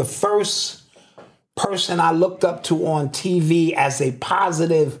 The first person I looked up to on TV as a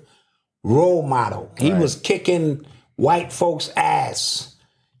positive role model. He was kicking white folks' ass.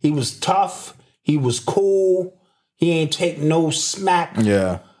 He was tough. He was cool. He ain't take no smack.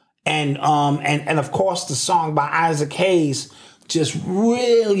 Yeah. And of course the song by Isaac Hayes just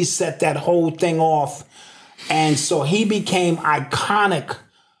really set that whole thing off. And so he became iconic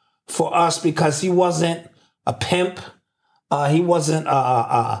for us because he wasn't a pimp. He wasn't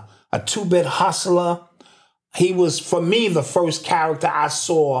a two-bit hustler. he was, for me, the first character I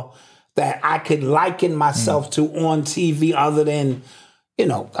saw that I could liken myself to on TV other than,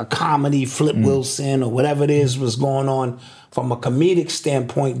 a comedy, Flip Wilson or whatever it is was going on from a comedic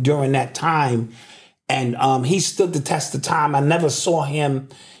standpoint during that time. And he stood the test of time. I never saw him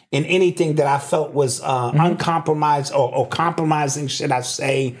in anything that I felt was uncompromised or compromising, should I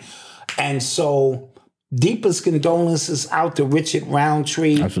say. And so deepest condolences out to Richard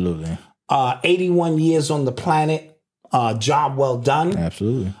Roundtree. Absolutely. 81 years on the planet. Job well done.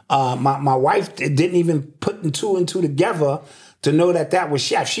 Absolutely. My wife didn't even put two and two together to know that was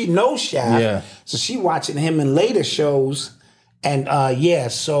Shaft. She knows Shaft. Yeah. So she watching him in later shows. And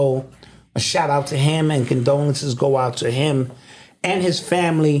so a shout out to him and condolences go out to him and his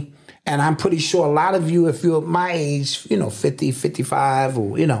family. And I'm pretty sure a lot of you, if you're my age, 50, 55,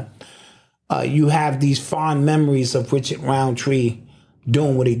 or, you have these fond memories of Richard Roundtree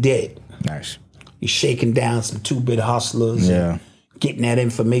doing what he did. Nice. He's shaking down some two-bit hustlers. Yeah. And getting that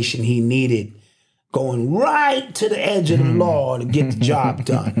information he needed. Going right to the edge of the law to get the job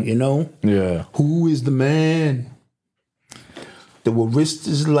done, Yeah. Who is the man that will risk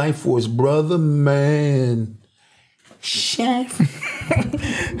his life for his brother, man? Chef.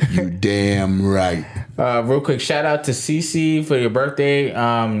 You damn right. Real quick, shout out to Cece for your birthday.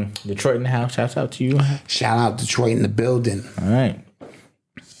 Detroit in the house. Shout out to you. Shout out Detroit in the building. All right.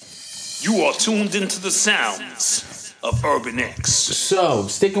 You are tuned into the sounds of Urban X. So,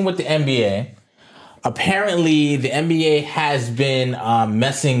 sticking with the NBA, apparently the NBA has been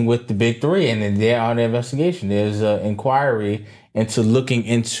messing with the Big Three, and they're on the investigation. There's an inquiry into looking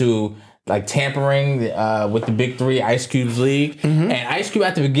into tampering with the Big Three, Ice Cube's league. And Ice Cube,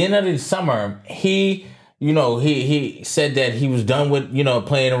 at the beginning of the summer, he said that he was done with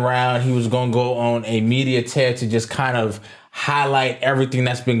playing around. He was going to go on a media tear to just kind of highlight everything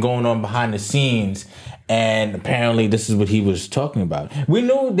that's been going on behind the scenes. And apparently this is what he was talking about. We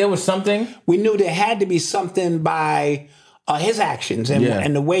knew there was something. We knew there had to be something by his actions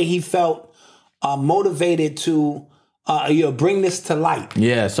and the way he felt motivated to bring this to light.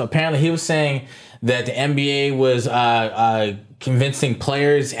 Yeah, so apparently he was saying that the NBA was convincing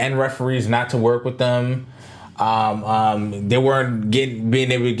players and referees not to work with them. They weren't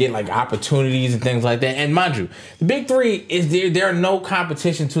being able to get opportunities and things like that. And mind you, the Big Three is they're no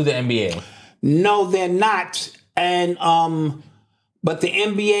competition to the NBA. No, they're not. And but the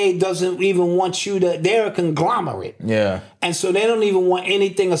NBA doesn't even want you to. They're a conglomerate. Yeah. And so they don't even want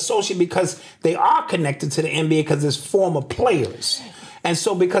anything associated because they are connected to the NBA because there's former players. And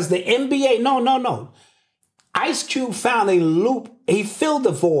so because the NBA, no. Ice Cube found a loop. He filled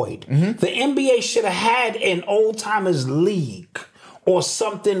the void. The NBA should have had an old timers league or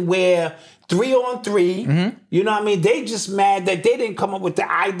something where 3-on-3, you know what I mean? They just mad that they didn't come up with the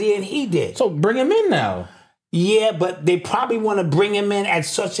idea and he did. So bring him in now. Yeah, but they probably want to bring him in at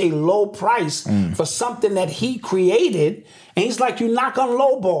such a low price for something that he created. And he's like, you're not going to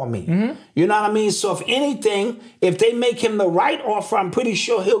lowball me. You know what I mean? So if anything, if they make him the right offer, I'm pretty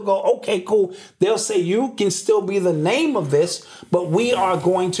sure he'll go, okay, cool. They'll say, you can still be the name of this, but we are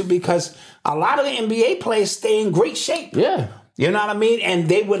going to, because a lot of the NBA players stay in great shape. Yeah. You know what I mean? And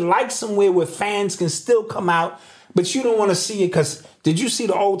they would like somewhere where fans can still come out, but you don't want to see it because did you see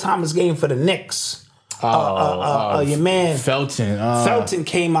the old timers game for the Knicks? Your man Felton. Felton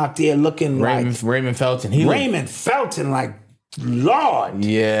came out there looking Raymond Felton. Raymond Felton, like, Lord.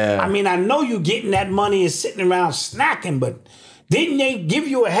 Yeah. I mean, I know you getting that money and sitting around snacking, but didn't they give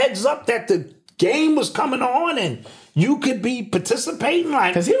you a heads up that the game was coming on and you could be participating?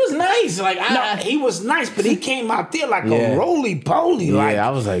 Because he was nice. He was nice, but he came out there like a roly-poly. Yeah, I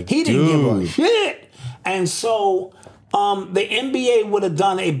was like, he didn't give a shit. And so the NBA would have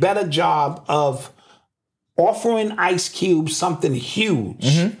done a better job of offering Ice Cube something huge.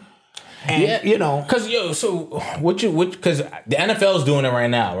 And, because because the NFL is doing it right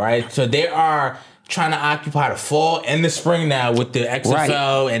now, right? So they are trying to occupy the fall and the spring now with the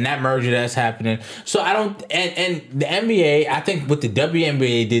XFL and that merger that's happening. So I don't, and the NBA, I think what the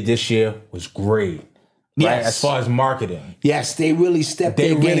WNBA did this year was great. Right? Yes. As far as marketing. Yes, they really stepped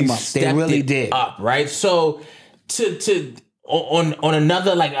their game up. They really did. Up, right? So on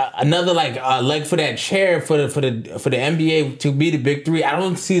another leg for that chair for the NBA to be the Big Three, I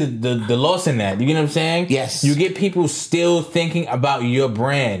don't see the loss in that. You get what I'm saying? Yes. You get people still thinking about your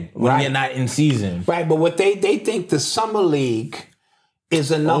brand when you're not in season. Right, but what they think the summer league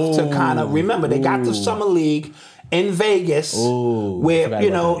is enough to kind of remember. They got the summer league in Vegas, where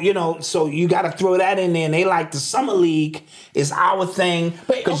so you got to throw that in there. And they like the summer league is our thing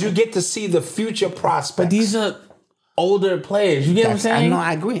because you get to see the future prospects. But these are older players. You get what I'm saying? I know.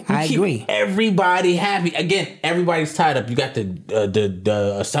 I agree. I agree. Everybody happy. Again, everybody's tied up. You got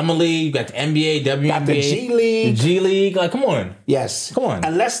the Summer League. You got the NBA, WNBA, Got the G League. the G League. Like, come on. Yes. Come on.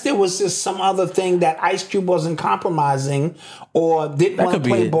 Unless there was just some other thing that Ice Cube wasn't compromising or didn't want to could be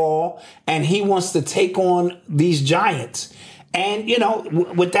play it. ball, and he wants to take on these giants. And,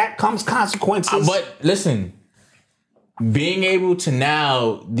 with that comes consequences. But listen, being able to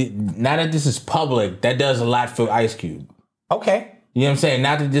now that this is public, that does a lot for Ice Cube. Okay. You know what I'm saying?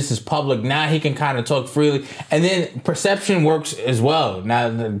 Now that this is public, now he can kind of talk freely, and then perception works as well. Now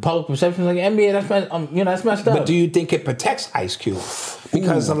the public perception is like NBA, that's messed up. But do you think it protects Ice Cube?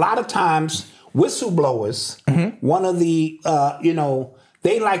 Because a lot of times, whistleblowers, one of the,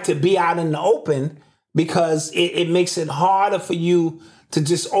 they like to be out in the open because it makes it harder for you to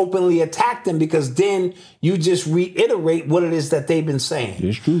just openly attack them, because then you just reiterate what it is that they've been saying.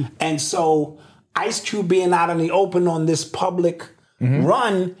 It's true. And so Ice Cube being out in the open on this public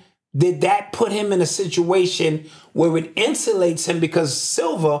run, did that put him in a situation where it insulates him, because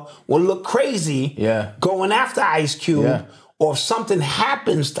Silver will look crazy going after Ice Cube, or if something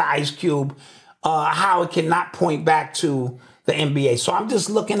happens to Ice Cube, how it cannot point back to the NBA. So I'm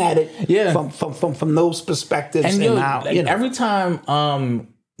just looking at it from those perspectives. And every time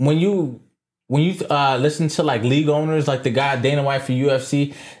when you listen to like league owners, like the guy Dana White for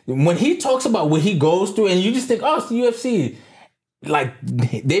UFC, when he talks about what he goes through, and you just think, oh, it's the UFC. Like,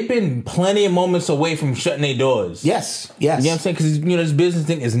 they've been plenty of moments away from shutting their doors. Yes. You know what I'm saying? Because, this business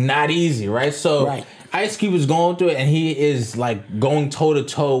thing is not easy, right? So Ice Cube is going through it, and he is like going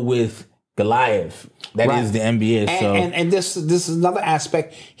toe-to-toe with Goliath. That is the NBA. And this is another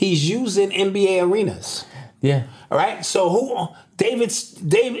aspect. He's using NBA arenas. Yeah. All right. So who? David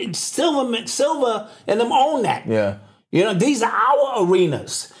Silver and them own that. Yeah. These are our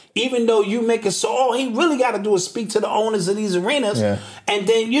arenas. Even though you make it so, all he really got to do is speak to the owners of these arenas. Yeah. And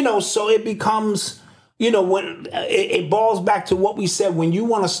then, so it becomes, when it balls back to what we said, when you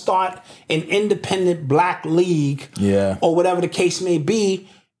want to start an independent black league, or whatever the case may be,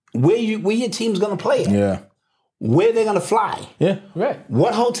 where your team's going to play at. Yeah. Where they're going to fly. Yeah, right.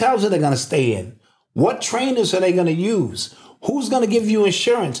 What hotels are they going to stay in? What trainers are they going to use? Who's going to give you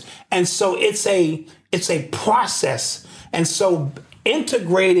insurance? And so it's a process. And so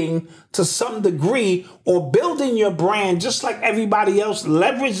integrating to some degree, or building your brand just like everybody else,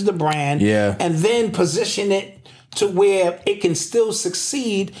 leverage the brand, and then position it to where it can still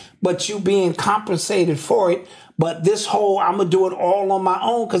succeed, but you being compensated for it. But this whole, I'm going to do it all on my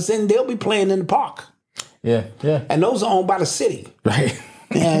own, because then they'll be playing in the park. Yeah. And those are owned by the city. Right.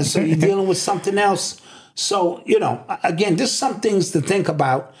 And so you're dealing with something else. So, again, just some things to think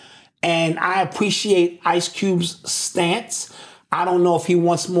about. And I appreciate Ice Cube's stance. I don't know if he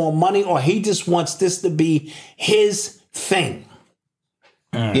wants more money, or he just wants this to be his thing.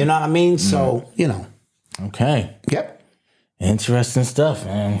 You know what I mean? So, Okay. Yep. Interesting stuff,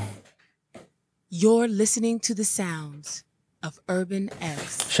 man. You're listening to the sounds of Urban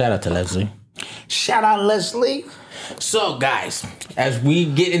X. Shout out to Leslie. Shout out, Leslie. So, guys, as we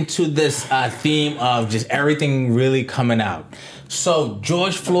get into this theme of just everything really coming out. So,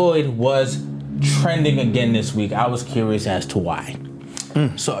 George Floyd was trending again this week. I was curious as to why.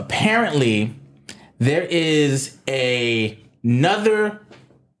 So, apparently, there is another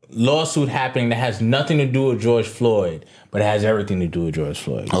lawsuit happening that has nothing to do with George Floyd, but it has everything to do with George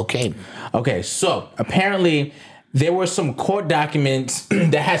Floyd. Okay, so apparently there were some court documents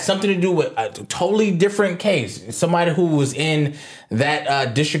that had something to do with a totally different case. Somebody who was in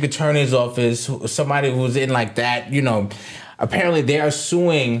that district attorney's office, somebody who was in like that, apparently they are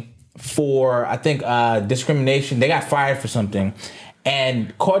suing for, I think, discrimination. They got fired for something.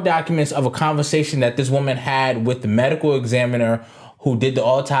 And court documents of a conversation that this woman had with the medical examiner who did the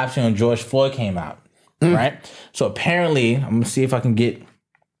autopsy on George Floyd came out, right? So apparently, I'm going to see if I can get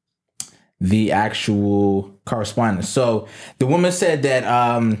the actual correspondence. So the woman said that,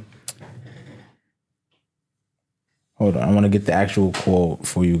 hold on, I want to get the actual quote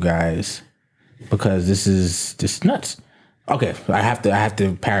for you guys, because this is just nuts. Okay, I have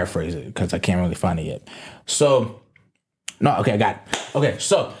to paraphrase it because I can't really find it yet. So, no, okay, I got it. Okay,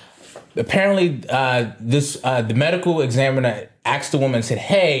 so apparently the medical examiner asked the woman and said,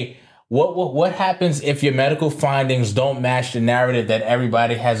 hey, what happens if your medical findings don't match the narrative that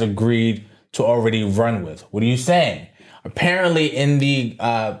everybody has agreed to already run with? What are you saying? Apparently in the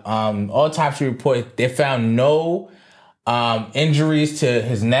autopsy report, they found no injuries to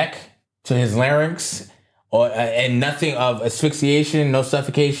his neck, to his larynx, and nothing of asphyxiation, no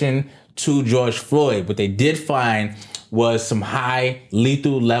suffocation to George Floyd. But they did find was some high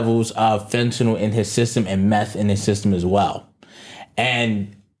lethal levels of fentanyl in his system and meth in his system as well.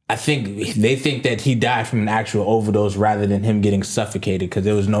 And I think they think that he died from an actual overdose rather than him getting suffocated because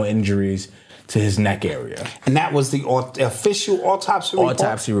there was no injuries to his neck area. And that was the official autopsy report?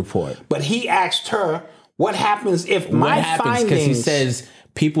 Autopsy report. But he asked her, what happens if my findings... Because he says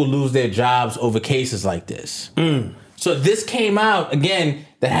people lose their jobs over cases like this. So this came out, again,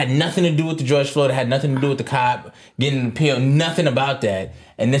 that had nothing to do with the George Floyd, that had nothing to do with the cop getting an appeal, nothing about that.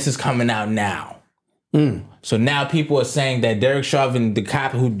 And this is coming out now. So now people are saying that Derek Chauvin, the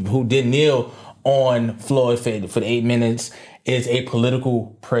cop who did kneel on Floyd for the 8 minutes, is a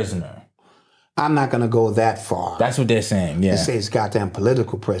political prisoner. I'm not going to go that far. That's what they're saying, yeah. They say he's goddamn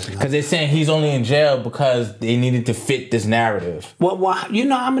political prisoner. Because they're saying he's only in jail because they needed to fit this narrative. Well, you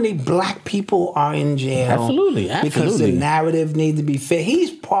know how many black people are in jail? Absolutely. Because the narrative needs to be fit.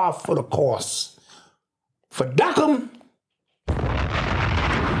 He's par for the course. For Duckham.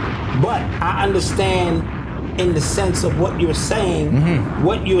 But I understand in the sense of what you're saying,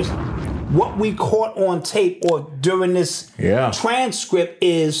 what we caught on tape or during this transcript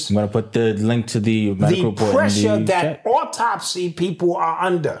is... I'm going to put the link to the medical report. The pressure that autopsy people are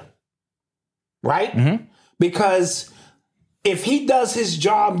under. Right? Because if he does his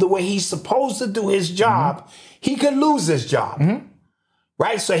job the way he's supposed to do his job, he could lose his job.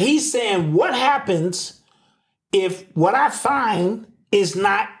 Right? So he's saying, what happens if what I find is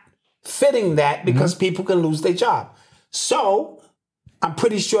not fitting that because people can lose their job? So... I'm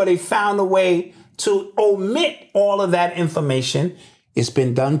pretty sure they found a way to omit all of that information. It's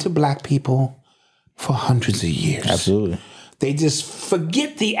been done to black people for hundreds of years. Absolutely. They just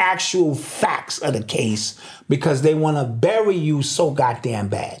forget the actual facts of the case because they want to bury you so goddamn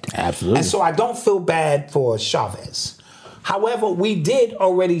bad. Absolutely. And so I don't feel bad for Chavez. However, we did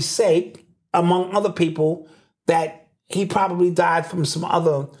already say, among other people, that he probably died from some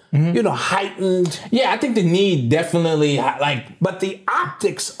other, heightened... Yeah, I think the knee definitely, But the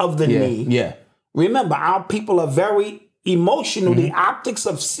optics of the knee... Yeah. Remember, our people are very emotional. The optics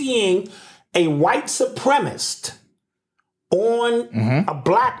of seeing a white supremacist on a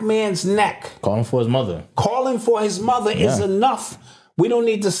black man's neck... Calling for his mother. Is enough. We don't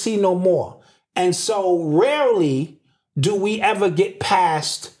need to see no more. And so rarely do we ever get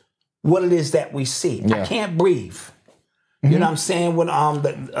past what it is that we see. I can't breathe. You know what I'm saying? With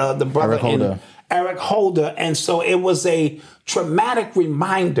the brother Eric Holder. And so it was a traumatic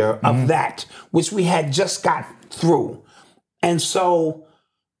reminder of that, which we had just got through. And so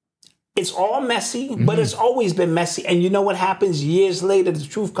it's all messy, but it's always been messy. And you know what happens years later, the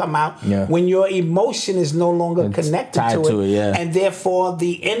truth come out, when your emotion is no longer connected to it. And therefore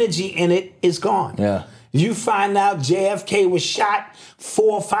the energy in it is gone. You find out JFK was shot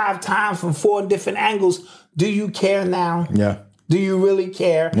 4 or 5 times from 4 different angles. Do you care now? Do you really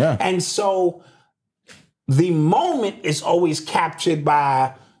care? And so the moment is always captured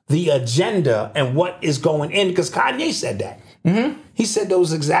by the agenda and what is going in. Because Kanye said that. He said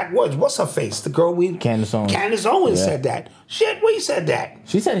those exact words. What's her face? The girl Candace Owens said that. Shit, we said that.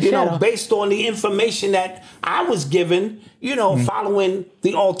 She said it. Based on the information that I was given, following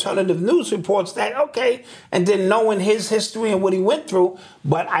the alternative news reports that, okay, and then knowing his history and what he went through,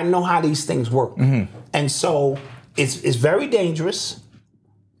 but I know how these things work. And so it's very dangerous,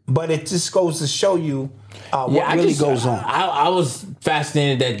 but it just goes to show you what really goes on. I was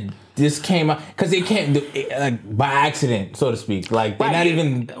fascinated that this came out because they came by accident, so to speak. Like they're not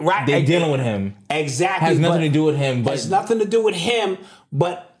even they're dealing with him. Exactly, has nothing to do with him. But has nothing to do with him.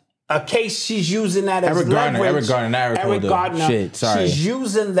 But a case she's using that as leverage. Eric Gardner. Shit, sorry. She's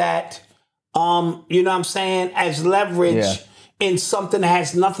using that. You know what I'm saying, as leverage in something that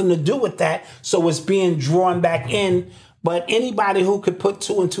has nothing to do with that. So it's being drawn back in. But anybody who could put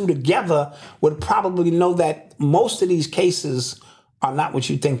 2 and 2 together would probably know that most of these cases are not what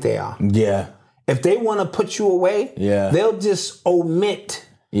you think they are. If they want to put you away, they'll just omit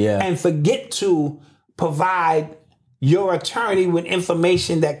and forget to provide your attorney with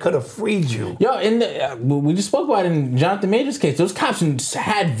information that could have freed you. We just spoke about it in Johnathan Major's case. Those cops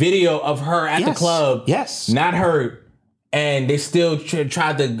had video of her at the club. Not hurt. And they still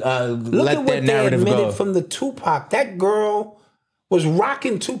tried to let that narrative go. Look at what they admitted from the Tupac. That girl was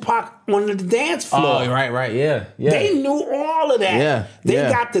rocking Tupac on the dance floor. Oh, right, yeah. They knew all of that. They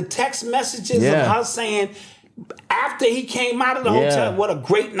got the text messages of her saying, after he came out of the hotel, what a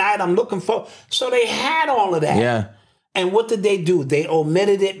great night, I'm looking for. So they had all of that. And what did they do? They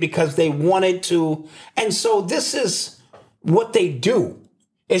omitted it because they wanted to. And so this is what they do.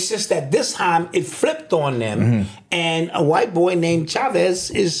 It's just that this time it flipped on them. And a white boy named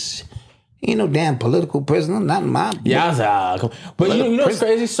Chavez He ain't no damn political prisoner. Not in my book. Yeah, I was but you know what's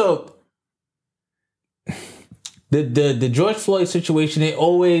crazy? So the George Floyd situation, it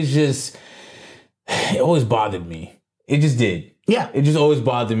always bothered me. It just did. Yeah. It just always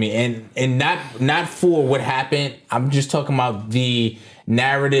bothered me. And not for what happened. I'm just talking about the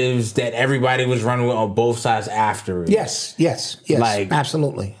narratives that everybody was running with on both sides after it. Yes. Like,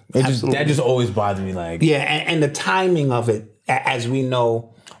 absolutely. That just always bothered me. Like, yeah, and the timing of it, as we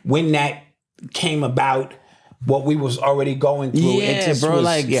know, when that came about, what we was already going through. Yeah, bro.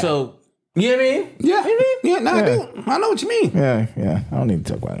 So, you know what I mean? Yeah. You know what I mean? I do. I know what you mean. Yeah. I don't need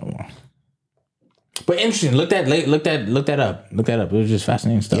to talk about it no more. But interesting. Look that up. It was just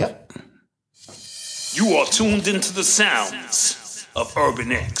fascinating stuff. Yep. You are tuned into the sounds of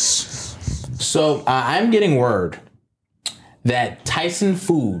Urban X. So I'm getting word that Tyson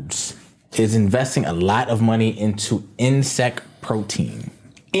Foods is investing a lot of money into insect protein.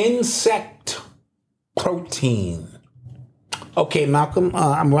 Insect protein. Okay, Malcolm,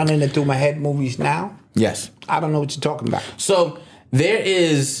 I'm running it through my head movies now. Yes. I don't know what you're talking about. So there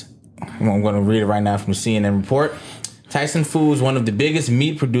is, I'm going to read it right now from the CNN report. Tyson Foods, one of the biggest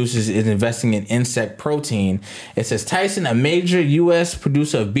meat producers, is investing in insect protein. It says Tyson, a major U.S.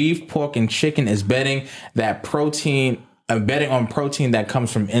 producer of beef, pork, and chicken, is betting on protein that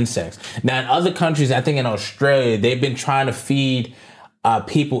comes from insects. Now, in other countries, I think in Australia, they've been trying to feed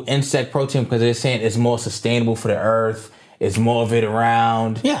people insect protein because they're saying it's more sustainable for the earth. It's more of it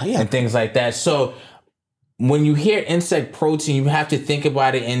around, and things like that. So when you hear insect protein, you have to think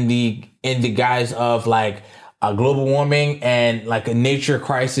about it in the guise of like global warming and like a nature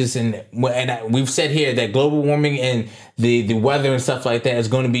crisis. And we've said here that global warming and the weather and stuff like that is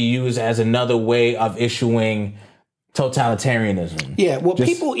going to be used as another way of issuing totalitarianism. Yeah, well,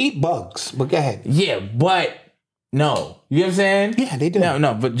 people eat bugs, but go ahead. Yeah, but no. You know what I'm saying? Yeah, they do.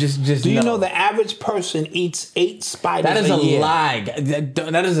 No, but just do you know the average person eats 8 spiders a year? That is a year? lie.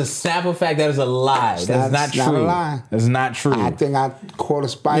 That is a sample fact. That is a lie. That's not true. Not a lie. That's not true. I think I caught a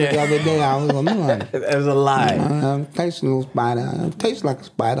spider the other day. I was like, that's a lie. Tastes a little spider. It tastes like a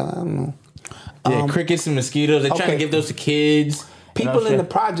spider. I don't know. Yeah, crickets and mosquitoes. They're trying to give those to kids. People in the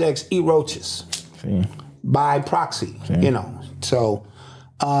projects eat roaches by proxy. You know, so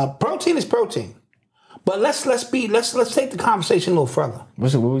protein is protein. But let's take the conversation a little further.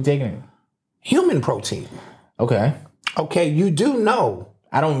 What are we taking? Human protein. Okay. Okay, you do know.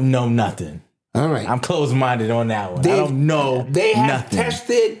 I don't know nothing. All right. I'm closed-minded on that one. I don't know They have nothing.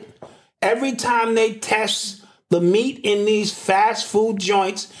 tested, every time they test the meat in these fast food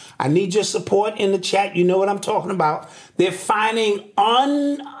joints, I need your support in the chat. You know what I'm talking about. They're finding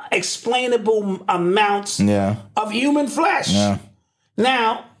unexplainable amounts of human flesh. Yeah.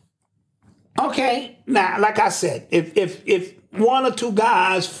 Now, okay, like I said, if one or two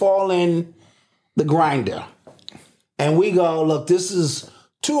guys fall in the grinder and we go, look, this is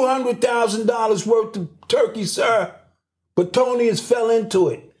 $200,000 worth of turkey, sir, but Tony has fell into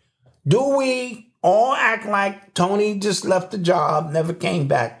it. Do we all act like Tony just left the job, never came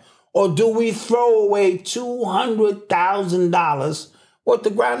back? Or do we throw away $200,000 worth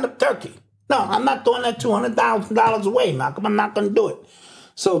of ground up turkey? No, I'm not throwing that $200,000 away, Malcolm. I'm not going to do it.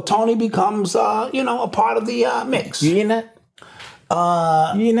 So Tony becomes, a part of the mix. You eating that?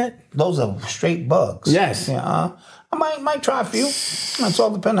 You eating that? Those are straight bugs. Yes. Yeah. I might try a few. It's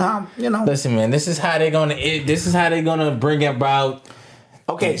all depending how, Listen, man, this is how they're gonna bring about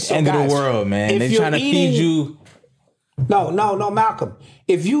so end guys, of the world, man. They're trying to feed you. No, Malcolm.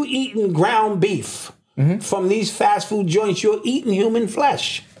 If you eating ground beef from these fast food joints, you're eating human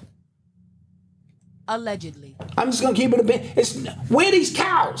flesh. Allegedly. I'm just gonna keep it a bit. Where are these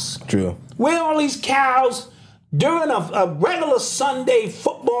cows? True. Where are all these cows during a regular Sunday,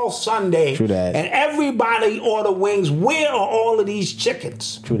 football Sunday? True that. And everybody order wings. Where are all of these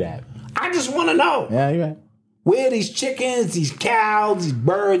chickens? True that. I just want to know. Yeah, you're right. Where are these chickens, these cows, these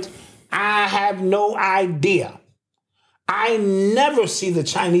birds? I have no idea. I never see the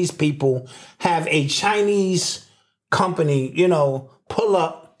Chinese people have a Chinese company, pull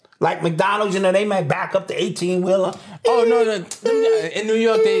up. Like McDonald's, they might back up the 18-wheeler. Oh, no. In New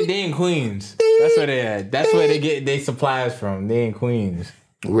York, they in Queens. That's where they at. That's where they get their supplies from. They in Queens.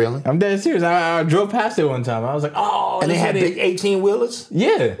 Really? I'm dead serious. I drove past it one time. I was like, oh. And they had big 18-wheelers?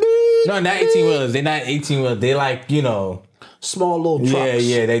 Yeah. No, not 18-wheelers. They're not 18-wheelers. They like, small little trucks.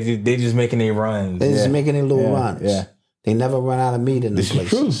 Yeah. They just making their runs. They just making their little runs. Yeah. They never run out of meat in these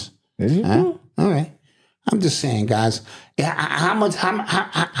places. This is true. All right. I'm just saying, guys. How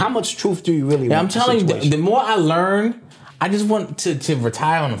much truth do you really want? I'm telling you, the more I learn, I just want to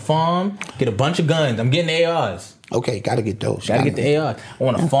retire on a farm, get a bunch of guns. I'm getting ARs. Okay, gotta get those. Gotta get the ARs. I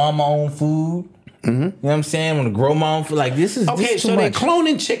want to farm my own food. You know what I'm saying? I want to grow my own food. Like, this is okay, this so too they're much.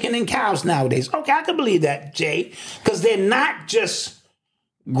 cloning chicken and cows nowadays. Okay, I can believe that, Jay. Because they're not just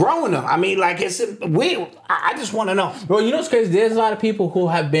growing them. I mean, like, it's weird. I just want to know. Well, you know what's crazy? There's a lot of people who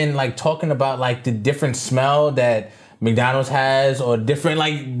have been, like, talking about, like, the different smell that McDonald's has, or different,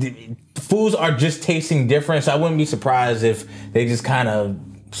 like, foods are just tasting different. So I wouldn't be surprised if they just kind of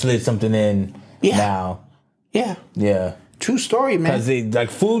slid something in now. Yeah. Yeah. True story, man. Because like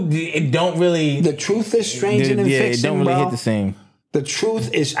food, it don't really. The truth is stranger than fiction, it don't really bro. hit the same. The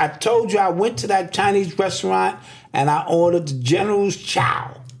truth is, I told you I went to that Chinese restaurant and I ordered the General's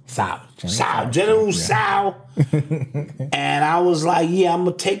Chow. General Sao. And I was like, yeah, I'm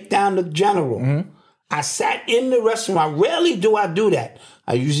going to take down the General. Mm-hmm. I sat in the restaurant. Rarely do I do that.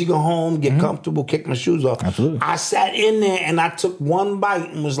 I usually go home, get comfortable, kick my shoes off. Absolutely. I sat in there and I took one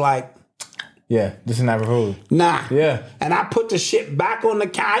bite and was like, yeah, this is never food. Nah. Yeah. And I put the shit back on the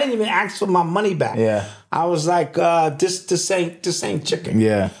counter. I didn't even ask for my money back. Yeah. I was like, this ain't chicken.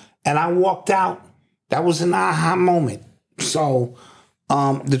 Yeah. And I walked out. That was an aha moment. So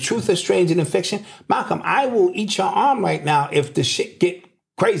the truth is stranger than fiction. Malcolm, I will eat your arm right now if the shit get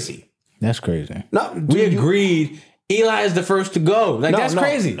crazy. That's crazy. No, we agreed. Eli is the first to go. Like, that's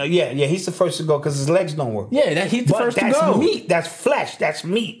crazy. No, yeah, he's the first to go because his legs don't work. Yeah, he's the first to go. That's meat. That's flesh. That's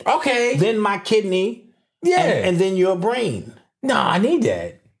meat. Okay. Then my kidney. Yeah. And then your brain. No, I need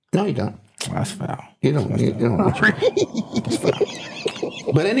that. No, you don't. That's foul. You don't. You don't.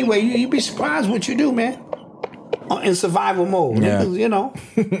 But anyway, you'd be surprised what you do, man. In survival mode. Yeah. You know.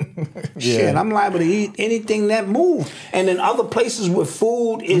 Shit, I'm liable to eat anything that moves. And in other places where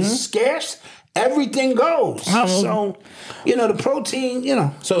food is scarce, everything goes. So, the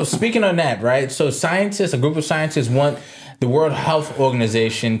protein, So speaking on that, right? So a group of scientists want the World Health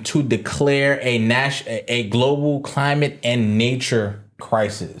Organization to declare a global climate and nature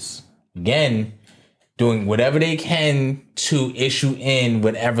crisis. Again, doing whatever they can to issue in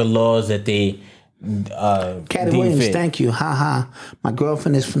whatever laws that they Caddy Williams, thank you. My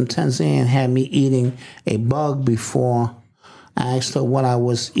girlfriend is from Tanzania and had me eating a bug before. I asked her what I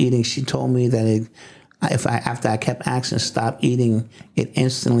was eating. She told me that after I kept asking, stop eating it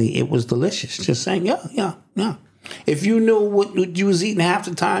instantly. It was delicious. Just saying, yeah. If you knew what you was eating half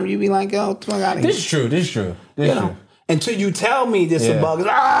the time, you'd be like, yo, what I gotta eat. This is true. This is true. Until you tell me this is bugs.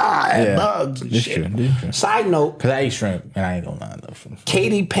 Bugs. This is true. Side note. Because I eat shrimp, and I ain't gonna lie, I love shrimp.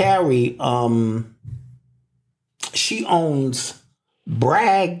 Katy Perry, she owns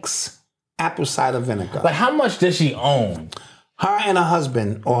Bragg's apple cider vinegar. Like, how much does she own? Her and her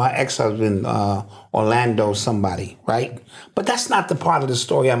husband, or her ex-husband, Orlando somebody, right? But that's not the part of the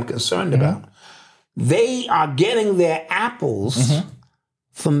story I'm concerned about. They are getting their apples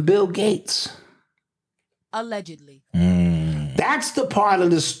from Bill Gates. Allegedly. That's the part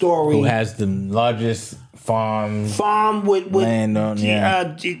of the story. Who has the largest farm with land on,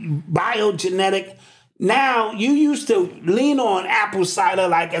 biogenetic. Now, you used to lean on apple cider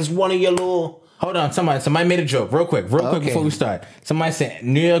like as one of your little... Hold on, somebody made a joke real quick before we start. Somebody said,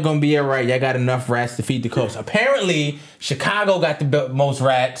 New York gonna be all right. Y'all got enough rats to feed the coast. Apparently, Chicago got the most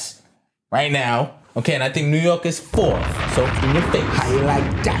rats right now. Okay, and I think New York is fourth. So in your face. How you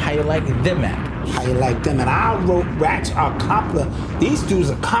like that? How you like them at? How you like them? And I wrote rats are complex. These dudes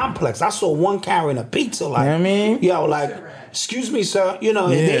are complex. I saw one carrying a pizza like, you know what I mean? Yo, like, excuse me, sir.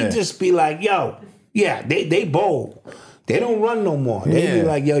 And they just be like, yo, they bold. They don't run no more. They be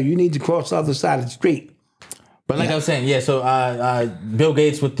like, yo, you need to cross the other side of the street. But like I was saying, so Bill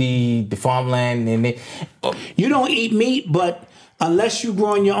Gates with the farmland and you don't eat meat, but unless you're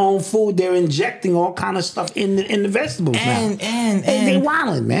growing your own food, they're injecting all kind of stuff in the vegetables now. And they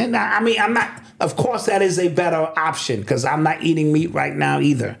wildin', man. I mean, I'm not. Of course, that is a better option because I'm not eating meat right now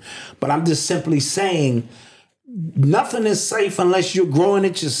either. But I'm just simply saying, nothing is safe unless you're growing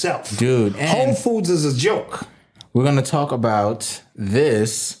it yourself, dude. Whole Foods is a joke. We're gonna talk about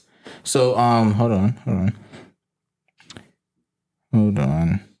this. So, hold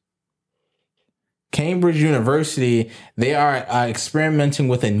on. Cambridge University, they are experimenting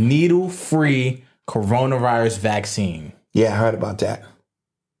with a needle-free coronavirus vaccine. Yeah, I heard about that.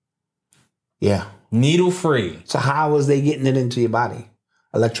 Yeah. Needle-free. So how was they getting it into your body?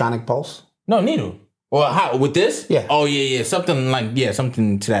 Electronic pulse? No, needle. Well, how with this? Yeah. Oh, yeah. Something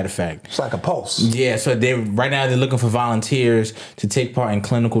to that effect. It's like a pulse. Yeah, so right now they're looking for volunteers to take part in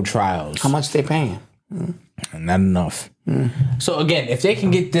clinical trials. How much they paying? Not enough. So again, if they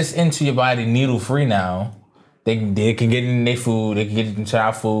can get this into your body needle free now, They can get into their food. They can get into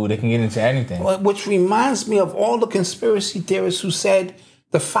our food. They can get into anything. Which reminds me of all the conspiracy theorists who said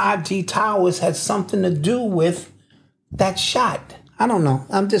the 5G towers had something to do with that shot. I don't know.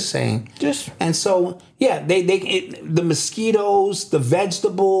 I'm just saying. And so, yeah, the mosquitoes, the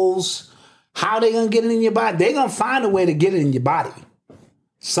vegetables, how they gonna get it in your body? They're gonna find a way to get it in your body.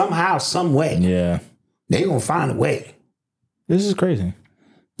 Somehow, some way. Yeah. They're gonna find a way. This is crazy.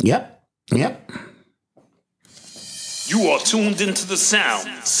 Yep. You are tuned into the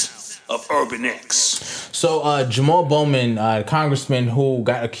sounds of Urban X. So Jamal Bowman, congressman who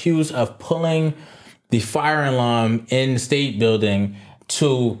got accused of pulling the fire alarm in the state building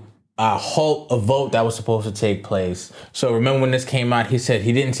to halt a vote that was supposed to take place. So remember when this came out, he said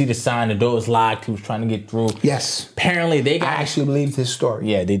he didn't see the sign, the door was locked, he was trying to get through. Yes. Apparently they got... I actually believed his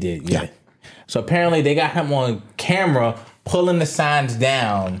story. Yeah, they did. Yeah. So apparently they got him on camera pulling the signs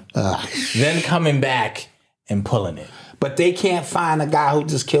down, then coming back and pulling it. But they can't find a guy who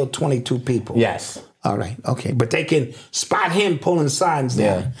just killed 22 people. Yes. All right. Okay. But they can spot him pulling signs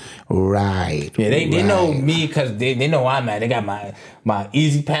down. Yeah. Right. Yeah, they know me because they know I'm at. They got my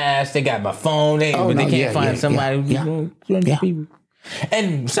Easy Pass. They got my phone. But they can't find somebody. People.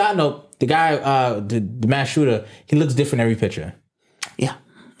 And side note, the guy, the mass shooter, he looks different every picture. Yeah.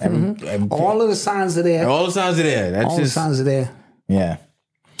 All of the signs are there. All the signs are there. That's all the signs are there. Yeah.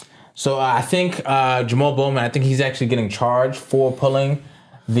 So I think Jamal Bowman, I think he's actually getting charged for pulling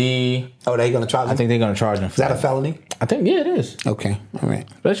the... Oh, they're going to charge him? I think they're going to charge him for that. Is that a felony? I think, yeah, it is. Okay. All right.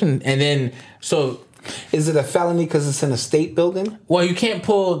 And then, so... Is it a felony because it's in a state building? Well, you can't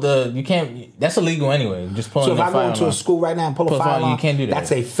pull that's illegal anyway. Just pulling the fire alarm. So if I go into a school right now and pull a fire alarm, you can't do that.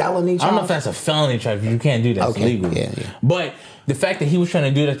 That's a felony charge? I don't know if that's a felony charge. You can't do that. It's illegal. Yeah. But the fact that he was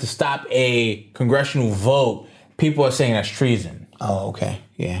trying to do that to stop a congressional vote, people are saying that's treason. Oh, okay.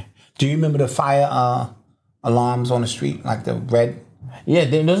 Yeah. Do you remember the fire alarms on the street, like the red? Yeah,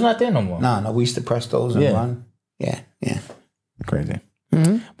 those are not there no more. No, we used to press those and run. Yeah. Crazy.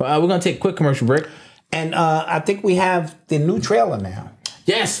 Mm-hmm. But we're going to take a quick commercial break. And I think we have the new trailer now.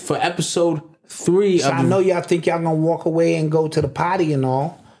 Yes, for episode 3. So I know y'all think y'all going to walk away and go to the potty and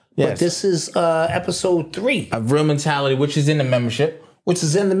all. Yes. But this is episode 3. Of Real Mentality, which is in the membership.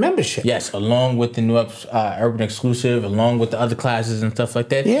 Yes, along with the new Urban Exclusive, along with the other classes and stuff like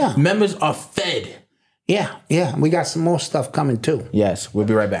that. Yeah. Members are fed. Yeah. We got some more stuff coming too. Yes, we'll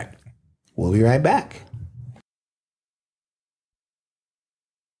be right back.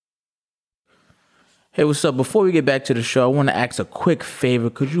 Hey, what's up? Before we get back to the show, I want to ask a quick favor.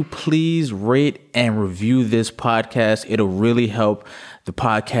 Could you please rate and review this podcast? It'll really help the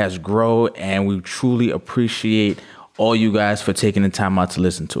podcast grow, and we truly appreciate all you guys for taking the time out to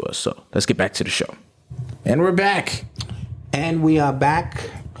listen to us. So let's get back to the show. And we're back. And we are back.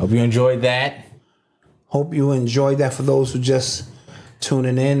 Hope you enjoyed that. Hope you enjoyed that. For those who just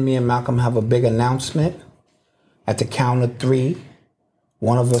tuning in, me and Malcolm have a big announcement. At the count of 3,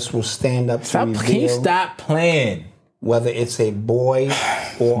 one of us will stand up to reveal. Can you stop playing? Whether it's a boy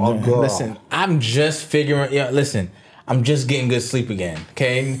or a girl. Listen, I'm just figuring. I'm just getting good sleep again.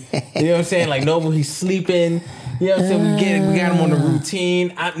 Okay, you know what I'm saying? Like Noble, he's sleeping. You know what I'm saying? We got him on the routine.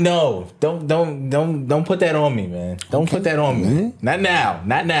 Don't put that on me, man. Don't put that on me. Not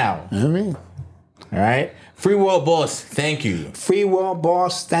now. All right. Free World Boss, thank you. Free World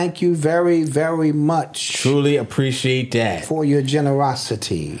Boss, thank you very, very much. Truly appreciate that. For your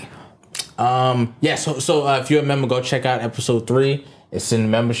generosity. So if you're a member, go check out episode 3. It's in the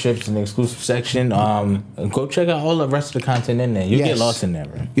memberships in the exclusive section. And go check out all the rest of the content in there. You'll get lost in there,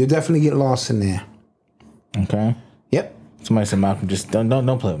 bro. You'll definitely get lost in there. Okay. Yep. Somebody said, Malcolm, just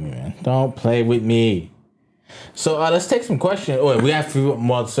don't play with me, man. Don't play with me. So let's take some questions. Oh, we have a few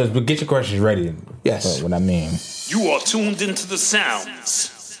more, but get your questions ready. Yes. What I mean. You are tuned into the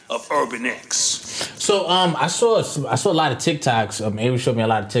sounds of Urban X. So I saw a lot of TikToks. Avery showed me a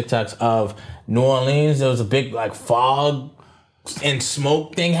lot of TikToks of New Orleans. There was a big fog and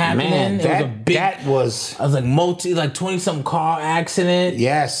smoke thing happening. Man, I was like 20-something car accident.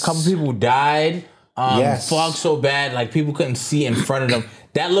 Yes. A couple people died. Yes. Fog so bad, people couldn't see in front of them.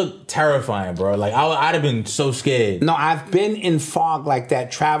 That looked terrifying, bro. I'd have been so scared. No, I've been in fog like that,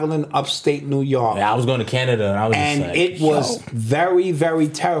 traveling upstate New York. Yeah, I was going to Canada, and it was very, very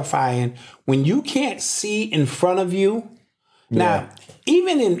terrifying when you can't see in front of you. Yeah. Now,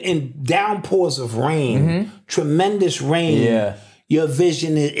 even in downpours of rain, tremendous rain, your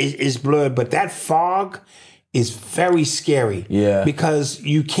vision is blurred. But that fog is very scary. Yeah, because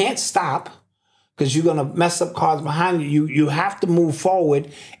you can't stop. Because you're going to mess up cars behind you. You have to move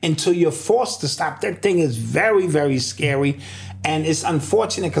forward until you're forced to stop. That thing is very, very scary. And it's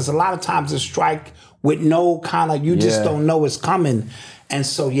unfortunate because a lot of times the strike with no kind of, you just don't know it's coming. And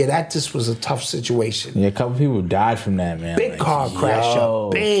so, that just was a tough situation. Yeah, a couple people died from that, man. Big car crash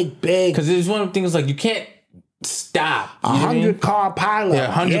up. Big. Because it's one of the things like you can't stop. 100 car pileup. Yeah,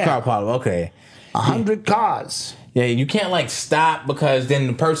 100 car pileup. Okay. 100 cars. Yeah, you can't like stop because then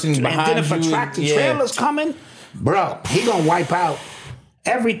the person behind you. And then if a tractor trailer's coming, bro, he gonna wipe out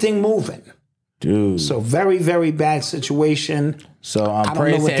everything moving. Dude. So very, very bad situation. So I don't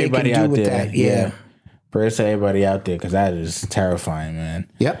prayers know what to they everybody can do out with there. that. Yeah. Prayers to everybody out there because that is terrifying,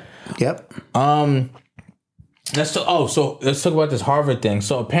 man. Yep. Let's talk about this Harvard thing.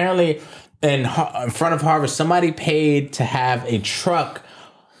 So apparently, in front of Harvard, somebody paid to have a truck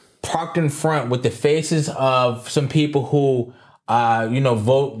parked in front with the faces of some people who,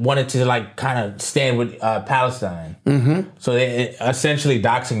 wanted to like kind of stand with Palestine. Mm-hmm. So they essentially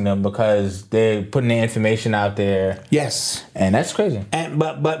doxing them because they're putting their information out there. Yes, and that's crazy. And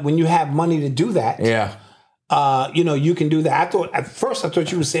but when you have money to do that, you can do that. At first I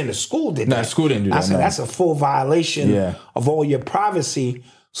thought you were saying the school did that. No, the school didn't do that. I said that's a full violation of all your privacy.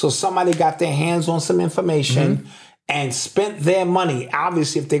 So somebody got their hands on some information and spent their money.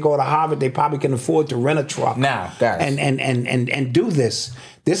 Obviously, if they go to Harvard, they probably can afford to rent a truck now, guys, and do this.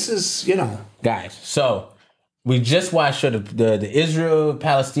 This is, guys. So we just watched the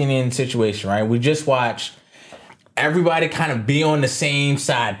Israel-Palestinian situation, right? We just watched everybody kind of be on the same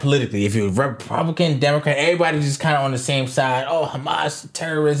side politically. If you're Republican, Democrat, everybody just kind of on the same side. Oh, Hamas,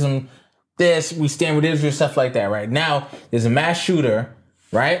 terrorism, this, we stand with Israel, stuff like that, right? Now, there's a mass shooter,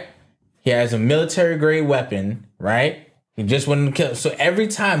 right? He has a military-grade weapon, right? He just wanted to kill. So every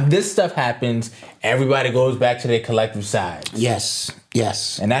time this stuff happens, everybody goes back to their collective sides. Yes.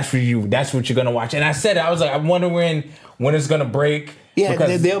 And that's what you're going to watch. And I said, I was like, I'm wondering when it's going to break. Yeah,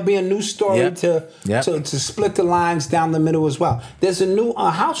 there'll be a new story to split the lines down the middle as well. There's a new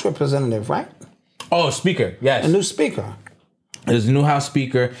House representative, right? Oh, speaker, yes. A new speaker. There's a new House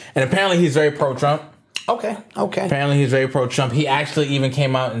speaker. And apparently he's very pro-Trump. Okay. Apparently he's very pro-Trump. He actually even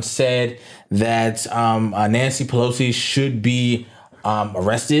came out and said that Nancy Pelosi should be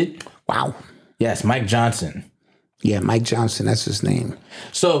arrested. Wow. Yes, Mike Johnson. Yeah, Mike Johnson, that's his name.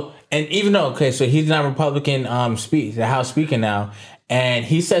 So, and even though, so he's not Republican the House Speaker now, and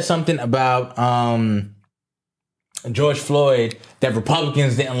he said something about George Floyd that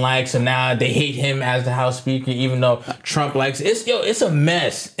Republicans didn't like, so now they hate him as the House Speaker, even though Trump likes it. It's a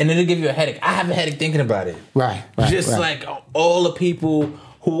mess, and it'll give you a headache. I have a headache thinking about it. Right. Like all the people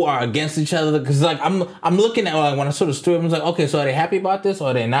who are against each other, because like I'm looking at when I saw the story, I was like, okay, so are they happy about this or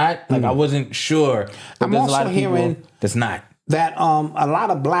are they not? Like I wasn't sure. But I'm there's also a lot of people hearing that's not. That a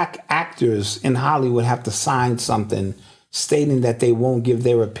lot of black actors in Hollywood have to sign something stating that they won't give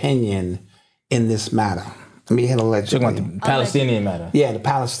their opinion in this matter. Let me hit allegedly. Talking about the Palestinian matter. Yeah, the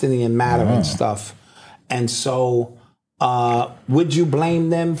Palestinian matter and stuff. And so, would you blame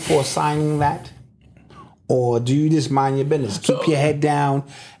them for signing that? Or do you just mind your business? Keep your head down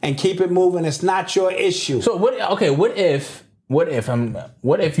and keep it moving. It's not your issue. So what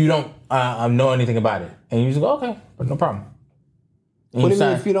if you don't know anything about it? And you just go, okay, but no problem. What do you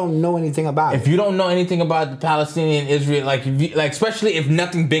mean if you don't know anything about it? If you don't know anything about the Palestinian Israel, like especially if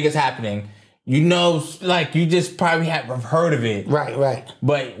nothing big is happening, you just probably have heard of it. Right.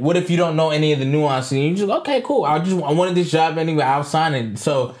 But what if you don't know any of the nuances? And you just okay, cool. I wanted this job anyway. I'll sign it.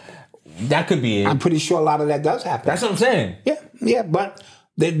 So that could be it. I'm pretty sure a lot of that does happen. That's what I'm saying. Yeah. But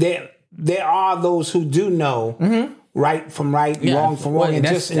there are those who do know right from right, wrong from wrong, and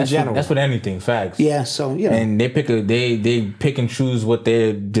just in general. That's what anything, facts. Yeah, so, And they pick and choose what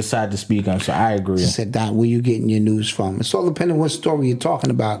they decide to speak on, so I agree. I said, Don, where you getting your news from? It's all depending what story you're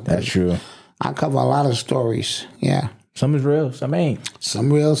talking about. That's true. I cover a lot of stories, yeah. Some is real, some ain't.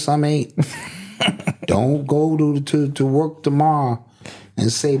 Some real, some ain't. Don't go to work tomorrow and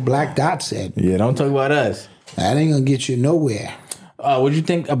say Black Dot said. Yeah, don't talk about us. That ain't gonna get you nowhere. What'd you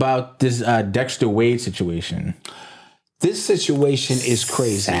think about this Dexter Wade situation? This situation is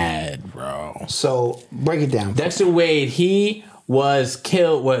crazy. Sad, bro. So break it down. Dexter Wade, he was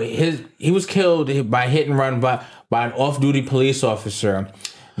killed. Well, he was killed by hit and run by an off-duty police officer.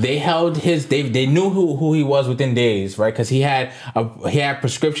 They held they knew who he was within days, right? Because he had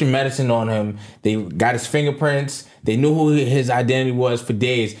prescription medicine on him. They got his fingerprints. They knew who his identity was for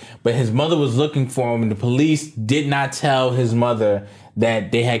days. But his mother was looking for him, and the police did not tell his mother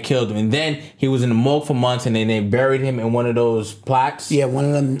that they had killed him. And then he was in the morgue for months, and then they buried him in one of those plaques. Yeah, one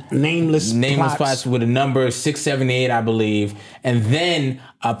of them nameless plaques with a number 678, I believe. And then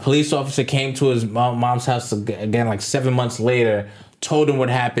a police officer came to his mom's house again, like 7 months later, told him what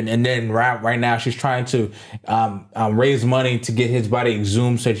happened, and then right now she's trying to raise money to get his body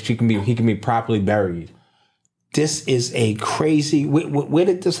exhumed so that he can be properly buried. This is a crazy. Where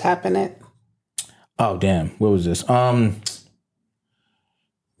did this happen at? Oh damn! Where was this?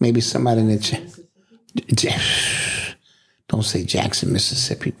 Maybe somebody in the don't say Jackson,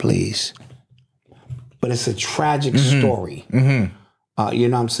 Mississippi, please. But it's a tragic story. Mm-hmm. You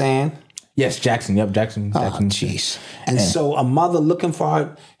know what I'm saying? Yes, Jackson. Yep, Jackson. Oh, jeez. And so a mother looking for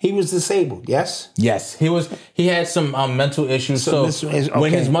her. He was disabled. Yes. Yes, he was. He had some mental issues. So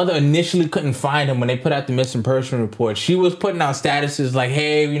when his mother initially couldn't find him, when they put out the missing person report, she was putting out statuses like,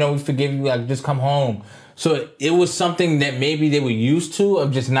 "Hey, we forgive you. Like, just come home." So it was something that maybe they were used to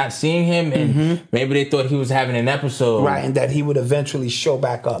of just not seeing him, and maybe they thought he was having an episode, right? And that he would eventually show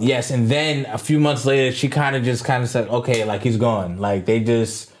back up. Yes, and then a few months later, she kind of said, "Okay, like he's gone." Like they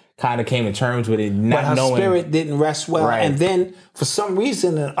just kind of came to terms with it, not but her knowing. Spirit didn't rest well, right. And then for some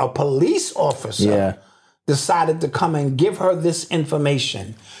reason, a police officer decided to come and give her this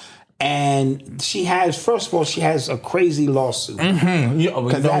information. And she has, first of all, a crazy lawsuit. Mm-hmm. You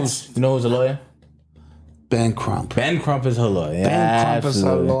know who's a lawyer? Ben Crump. Ben Crump is her lawyer. Ben Crump is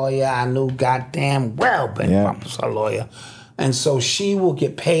her lawyer. I knew goddamn well Ben Crump is her lawyer. And so she will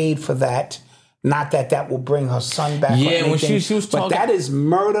get paid for that. Not that will bring her son back. Yeah, when she was talking. But that is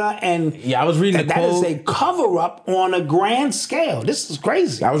murder, and I was reading the quote. That is a cover-up on a grand scale. This is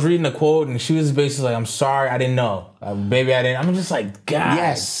crazy. I was reading the quote, and she was basically like, "I'm sorry, I didn't know. Baby, I didn't." I'm just like, God.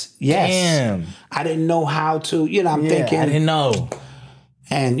 Yes. Damn. I didn't know how to, I'm thinking. I didn't know.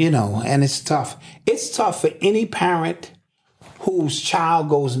 And, and it's tough. It's tough for any parent whose child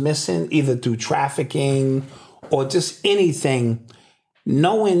goes missing, either through trafficking or just anything,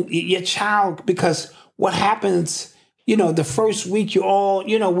 knowing your child, because what happens, the first week you all,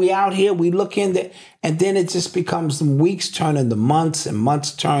 we out here, we look into, and then it just becomes some weeks turn into months and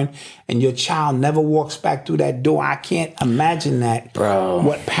months turn, and your child never walks back through that door. I can't imagine that. Bro.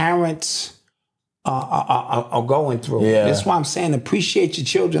 What parents are going through. Yeah. That's why I'm saying appreciate your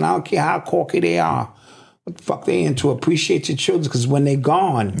children. I don't care how corky they are. What the fuck they into? Appreciate your children, because when they're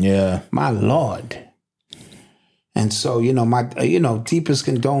gone, my Lord. And so, my deepest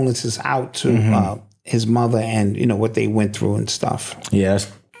condolences out to his mother and, what they went through and stuff. Yeah,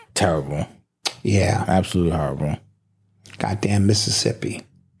 that's terrible. Yeah. Absolutely horrible. Goddamn Mississippi.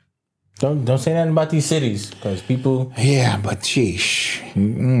 Don't say nothing about these cities, because people... Yeah, but sheesh.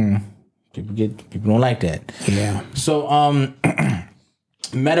 People don't like that. Yeah. So,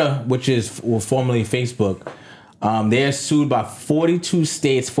 Meta, which is formerly Facebook, they are sued by 42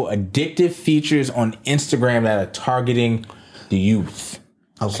 states for addictive features on Instagram that are targeting the youth.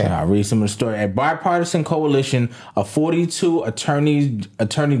 Okay. So I'll read some of the story. A bipartisan coalition of 42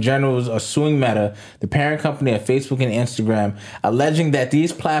 attorney generals are suing Meta, the parent company of Facebook and Instagram, alleging that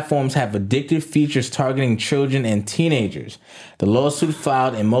these platforms have addictive features targeting children and teenagers. The lawsuit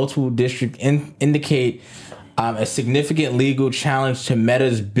filed in multiple districts indicate a significant legal challenge to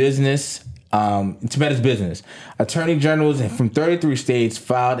Meta's business. Attorney generals from 33 states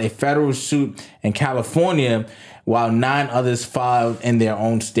filed a federal suit in California, while 9 others filed in their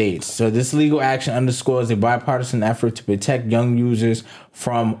own states. So this legal action underscores a bipartisan effort to protect young users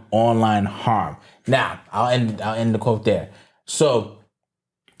from online harm. Now, I'll end the quote there. So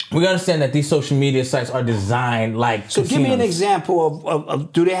we understand that these social media sites are designed like So casinos. give me an example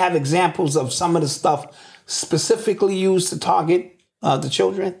of do they have examples of some of the stuff specifically used to target the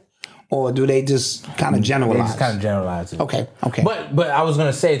children? Or do they just kind of generalize? They just kind of generalize it. Okay. But I was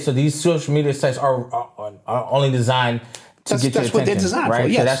gonna say, so these social media sites are only designed to get your attention. That's what they're designed for.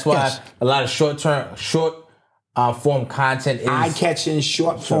 Yes, so that's why a lot of short form content is eye-catching,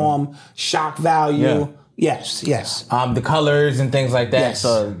 short form, shock value. Yeah. Yes. The colors and things like that. Yes.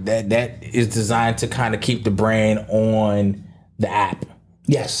 So that is designed to kind of keep the brain on the app.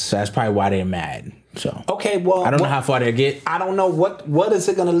 Yes. So that's probably why they're mad. So okay, well, I don't know how far they get. I don't know what is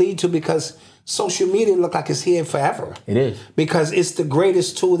it going to lead to, because social media look like it's here forever. It is, because it's the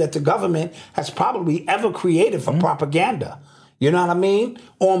greatest tool that the government has probably ever created for propaganda. You know what I mean?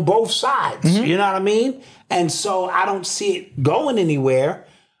 On both sides. You know what I mean? And so I don't see it going anywhere.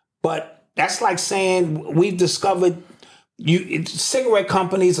 But that's like saying we've discovered cigarette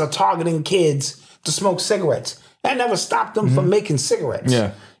companies are targeting kids to smoke cigarettes. That never stopped them from making cigarettes.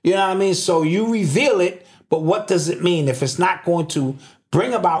 Yeah. You know what I mean? So you reveal it, but what does it mean? If it's not going to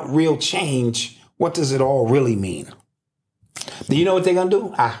bring about real change, what does it all really mean? Do you know what they're going to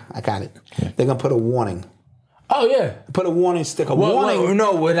do? I got it. They're going to put a warning. Oh, yeah. Put a warning sticker. Warning.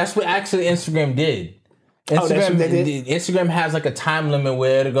 No, that's what actually Instagram did. That's what they did? Instagram has like a time limit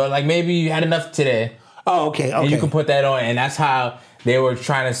where to go, like maybe you had enough today. Oh, okay. And you can put that on, and that's how they were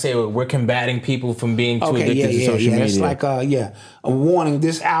trying to say we're combating people from being too addicted to social media. It's like a warning.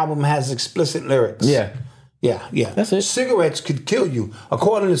 This album has explicit lyrics. Yeah. That's it. Cigarettes could kill you,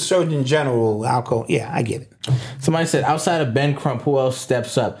 according to Surgeon General. Alcohol. Yeah, I get it. Somebody said, outside of Ben Crump, who else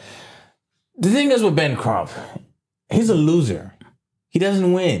steps up? The thing is with Ben Crump, he's a loser. He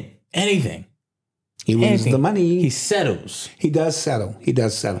doesn't win anything. He loses the money. He settles. He does settle. He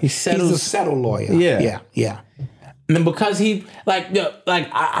settles. He's a settle lawyer. Yeah. And then because he,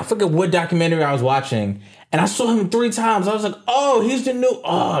 I forget what documentary I was watching, and I saw him 3 times. I was like, oh, he's the new,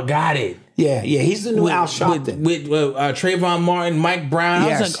 got it. Yeah, he's the new Al Sharpton. With Trayvon Martin, Mike Brown.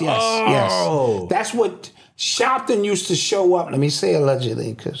 I was like, yes. That's what Sharpton used to show up. Let me say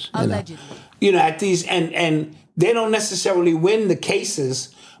allegedly, because, at these, and they don't necessarily win the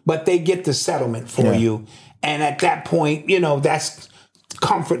cases, but they get the settlement for you. And at that point, that's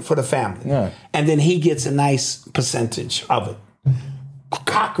comfort for the family. Yeah. And then he gets a nice percentage of it.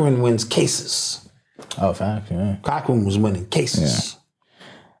 Cochran wins cases. Oh, fact, yeah. Cochran was winning cases.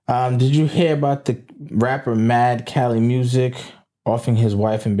 Yeah. Did you hear about the rapper Mad Cali Music offing his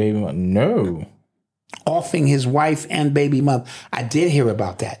wife and baby mother? No. Offing his wife and baby mother. I did hear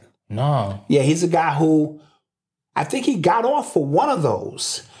about that. No. Yeah, he's a guy who, I think he got off for one of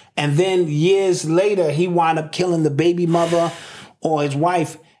those. And then years later, he wound up killing the baby mother or his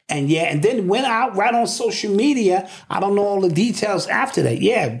wife. And then went out right on social media. I don't know all the details after that.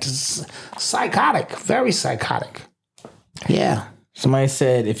 Yeah, psychotic, very psychotic. Yeah. Somebody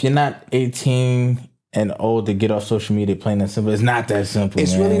said, if you're not 18 and older, get off social media, plain and simple. It's not that simple.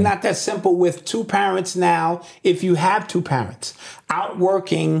 It's really not that simple with 2 parents now. If you have 2 parents out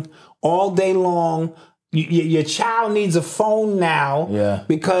working all day long, your child needs a phone now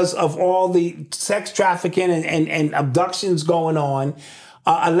because of all the sex trafficking and abductions going on.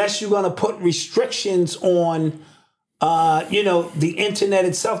 Unless you're going to put restrictions on, the internet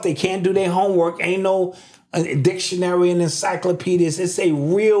itself, they can't do their homework. Ain't no dictionary and encyclopedias. It's a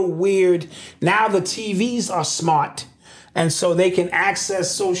real weird. Now the TVs are smart, and so they can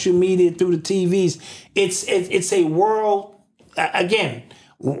access social media through the TVs. It's a world. Again,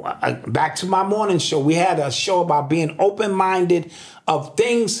 back to my morning show. We had a show about being open-minded of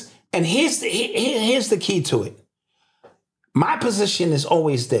things, and here's the key to it. My position is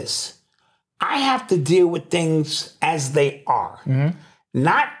always this. I have to deal with things as they are,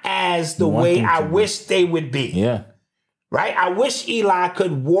 not as the way I wish they would be. Yeah. Right? I wish Eli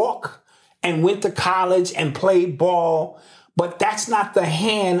could walk and went to college and played ball, but that's not the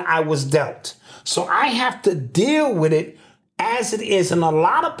hand I was dealt. So I have to deal with it as it is. And a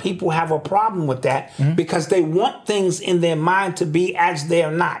lot of people have a problem with that because they want things in their mind to be as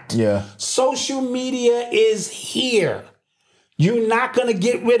they're not. Yeah. Social media is here. You're not going to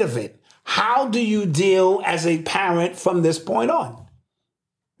get rid of it. How do you deal as a parent from this point on?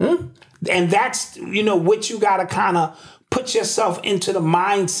 And that's, what you got to kind of put yourself into the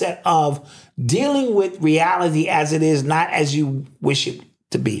mindset of dealing with reality as it is, not as you wish it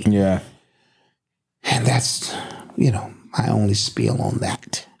to be. Yeah. And that's, my only spiel on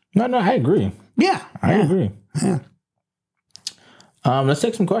that. No, I agree. Yeah. I agree. Yeah. Let's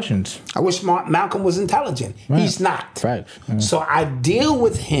take some questions. I wish Malcolm was intelligent. Right. He's not. Right. Yeah. So I deal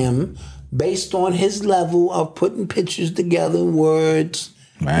with him based on his level of putting pictures together in words.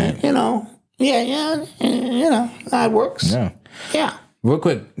 Right. How it works. Yeah. Real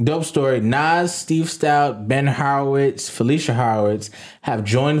quick, dope story. Nas, Steve Stout, Ben Horowitz, Felicia Horowitz have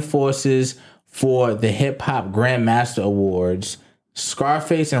joined forces for the Hip Hop Grandmaster Awards.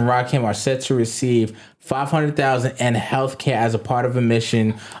 Scarface and Rakim are set to receive $500,000 and healthcare as a part of a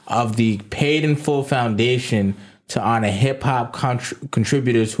mission of the Paid in Full Foundation to honor hip hop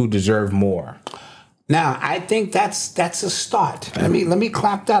contributors who deserve more. Now, I think that's a start. Let me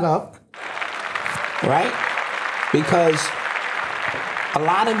clap that up, right? Because a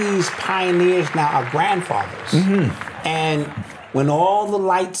lot of these pioneers now are grandfathers, and when all the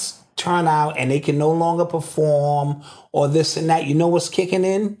lights turn out and they can no longer perform or this and that, you know what's kicking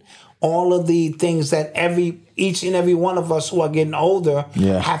in? All of the things that each and every one of us who are getting older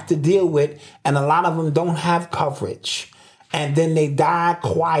have to deal with, and a lot of them don't have coverage. And then they die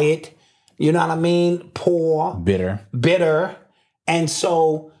quiet, you know what I mean? Poor. Bitter. And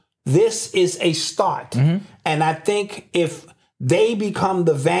so this is a start. And I think if they become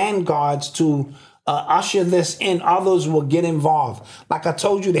the vanguards to usher this in, others will get involved. Like I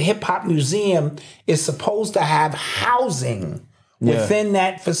told you, the Hip Hop Museum is supposed to have housing within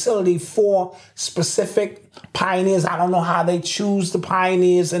that facility for specific pioneers. I don't know how they choose the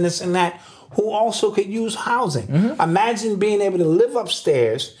pioneers and this and that, who also could use housing. Mm-hmm. Imagine being able to live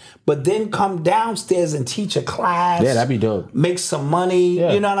upstairs, but then come downstairs and teach a class. Yeah, that'd be dope. Make some money.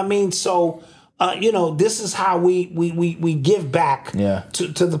 Yeah. You know what I mean? So, this is how we give back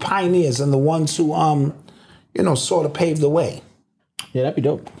to the pioneers and the ones who, sort of paved the way. Yeah, that'd be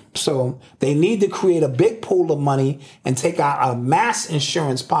dope. So they need to create a big pool of money and take out a mass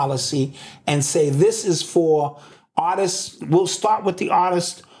insurance policy and say this is for artists. We'll start with the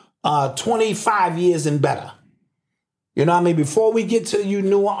artists 25 years and better. You know what I mean? Before we get to you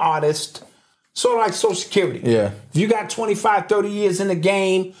newer artists, sort of like Social Security. Yeah. If you got 25, 30 years in the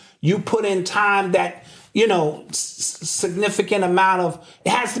game, you put in time that, significant amount of,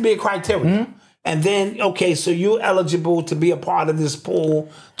 it has to be a criteria. Mm-hmm. And then, okay, so you're eligible to be a part of this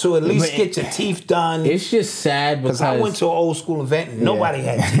pool to at least get your teeth done. It's just sad because I went to an old school event and nobody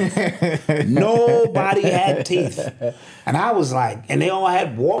had teeth. Nobody had teeth. And I was like, and they all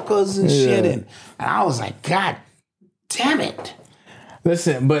had walkers and shit. And I was like, God damn it.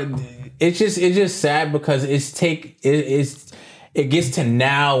 Listen, but it's just sad because it gets to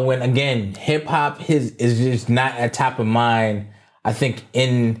now when, again, hip hop is just not at top of mind, I think,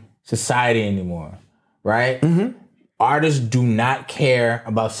 in society anymore, right? Mm-hmm. Artists do not care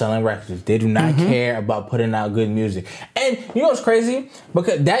about selling records. They do not care about putting out good music. And you know what's crazy?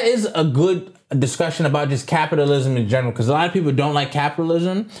 Because that is a good discussion about just capitalism in general, because a lot of people don't like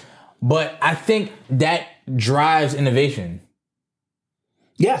capitalism, but I think that drives innovation.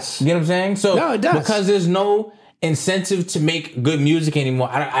 Yes. You know what I'm saying? So no, it does. Because there's no incentive to make good music anymore.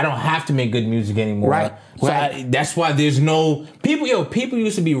 I don't have to make good music anymore. Right. So that's why there's no people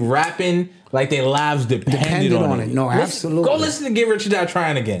used to be rapping like their lives depended on it. No, absolutely. Go listen to Get Rich or Die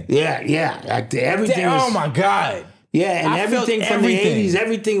Trying Again. Yeah. Like everything. Oh my God. Yeah, and everything from the 80s,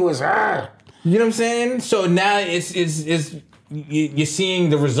 everything was You know what I'm saying? So now it's you're seeing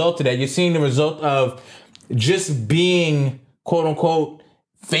the result of that. You're seeing the result of just being quote unquote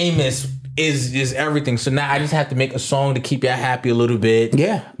famous is everything. So now I just have to make a song to keep y'all happy a little bit.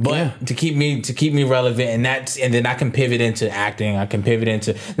 Yeah. But to keep me relevant, and then I can pivot into acting. I can pivot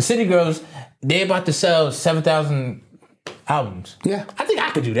into the City Girls. They about to sell 7,000 albums. Yeah. I think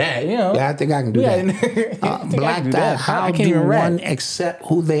I could do that, you know. Yeah, I think I can do that. Black Dot, how do one accept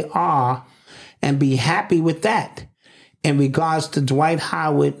who they are and be happy with that in regards to Dwight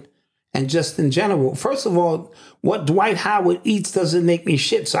Howard and just in general? First of all, what Dwight Howard eats doesn't make me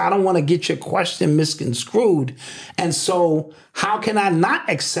shit, so I don't want to get your question misconstrued. And so how can I not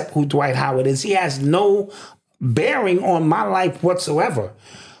accept who Dwight Howard is? He has no bearing on my life whatsoever.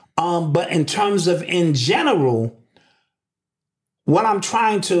 But in terms of in general, what I'm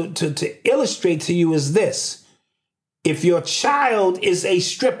trying to illustrate to you is this. If your child is a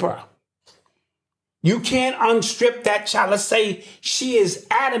stripper, you can't unstrip that child. Let's say she is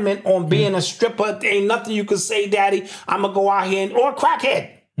adamant on being a stripper. There ain't nothing you can say, Daddy, I'm going to go out here or a crackhead,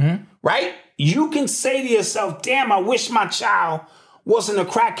 right? You can say to yourself, damn, I wish my child wasn't a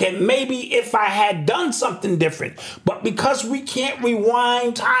crackhead. Maybe if I had done something different. But because we can't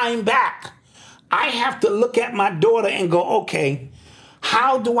rewind time back, I have to look at my daughter and go, okay,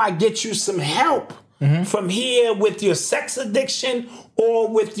 how do I get you some help from here with your sex addiction or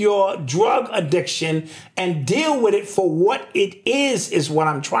with your drug addiction and deal with it for what it is what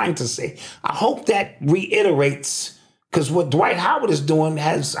I'm trying to say. I hope that reiterates, because what Dwight Howard is doing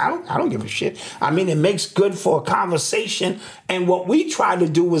I don't give a shit. I mean, it makes good for a conversation. And what we try to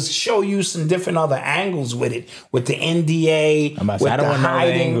do is show you some different other angles with it, with the NDA, I don't want no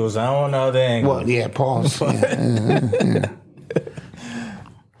angles. I don't know the angles. Well, yeah, pause. Yeah.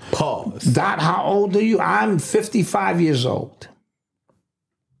 Pause. Dot, how old are you? I'm 55 years old.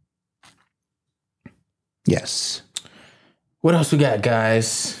 Yes. What else we got,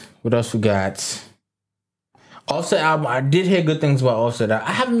 guys? What else we got? Offset album. I did hear good things about Offset.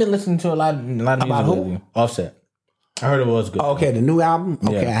 I haven't been listening to a lot of music lately. Offset. I heard it was good. Okay, the new album.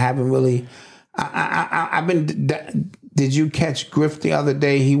 Okay, Yeah. I haven't really. I've been. Did you catch Griff the other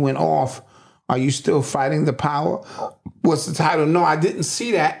day? He went off. Are you still fighting the power? What's the title? No, I didn't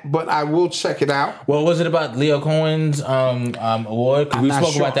see that, but I will check it out. Well, was it about Leo Cohen's award? 'Cause we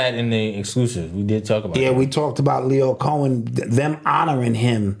spoke about that in the exclusive. We did talk about it. Yeah, we talked about Leo Cohen, them honoring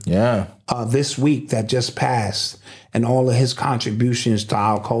him. Yeah. This week that just passed, and all of his contributions to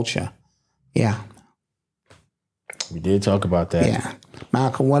our culture. Yeah. We did talk about that. Yeah.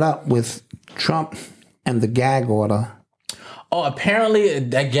 Malcolm, what up with Trump and the gag order? Oh, apparently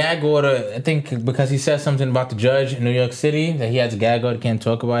that gag order, I think because he said something about the judge in New York City, that he has a gag order, can't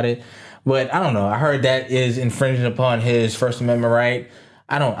talk about it. But I don't know. I heard that is infringing upon his First Amendment right.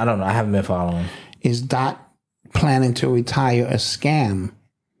 I don't know. I haven't been following. Is Dot planning to retire a scam?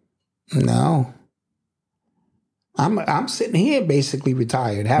 No. I'm sitting here basically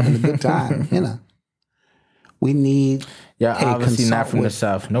retired, having a good time, We need obviously not from the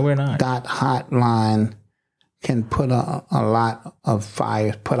South. No, we're not. That hotline can put out a lot of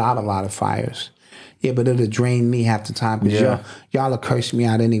fires. Yeah, but it'll drain me half the time because y'all will curse me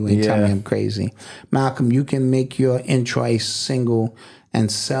out anyway and tell me I'm crazy. Malcolm, you can make your intro a single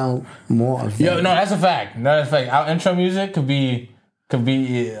and sell more of them. No, that's a fact. Our intro music could be.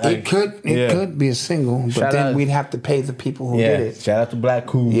 It could be a single, but then we'd have to pay the people who did it. Shout out to Black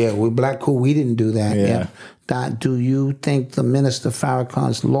Cool. Yeah, with Black Cool, we didn't do that. Yeah. Do you think the Minister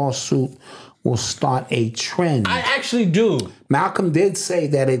Farrakhan's lawsuit will start a trend? I actually do. Malcolm did say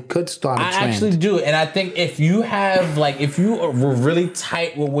that it could start a trend. I actually do, and I think if you have if you were really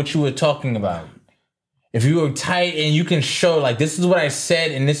tight with what you were talking about, if you were tight and you can show this is what I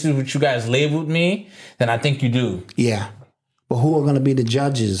said and this is what you guys labeled me, then I think you do. Yeah. But who are going to be the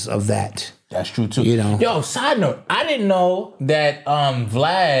judges of that? That's true too. Yo, side note, I didn't know that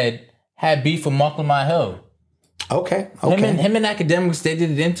Vlad had beef with Mark Lamar Hill. Okay. Him and Academics, they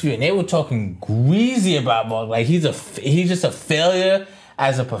did an interview and they were talking greasy about Mark. He's just a failure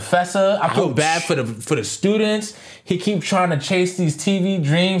as a professor. I feel bad for the students. He keep trying to chase these TV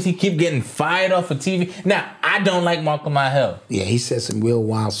dreams. He keep getting fired off of TV. Now, I don't like Mark Lamar Hill. Yeah, he said some real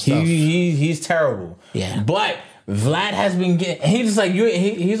wild stuff. He's terrible. Yeah. But Vlad has been getting. He's like,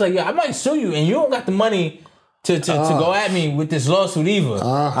 he's like, I might sue you, and you don't got the money to go at me with this lawsuit either. I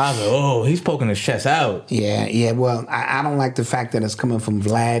was like, he's poking his chest out. Yeah. Well, I don't like the fact that it's coming from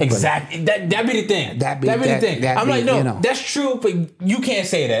Vlad. Exactly. That be the thing. That be the thing. I'm like, no, that's true, but you can't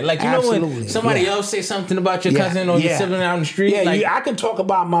say that. When somebody else say something about your cousin or your sibling out in the street. Yeah, I can talk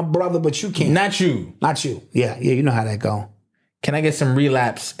about my brother, but you can't. Not you. Yeah. You know how that go. Can I get some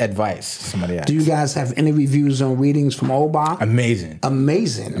relapse advice? Somebody asked. Do you guys have any reviews on readings from Oba? Amazing.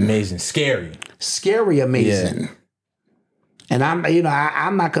 Scary, amazing. Yeah. And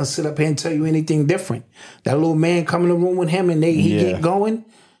I'm not gonna sit up here and tell you anything different. That little man come in the room with him and he get going.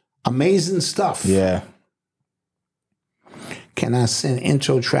 Amazing stuff. Yeah. Can I send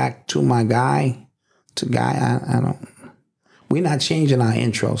intro track to my guy? I don't. We're not changing our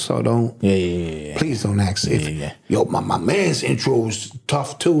intro, so don't. Yeah. Please don't ask yo, my man's intro is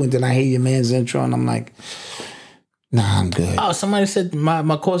tough too, and then I hear your man's intro, and I'm like, nah, I'm good. Oh, somebody said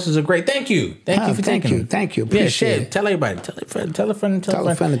my courses are great. Thank you for taking them. Thank you. Appreciate it. Tell everybody. Tell a friend.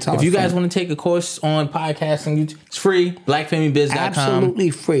 If you guys want to take a course on podcasting, it's free. BlackFamilyBiz.com.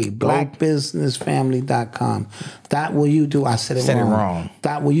 Absolutely free. BlackBusinessFamily.com. That will you do? I said it wrong.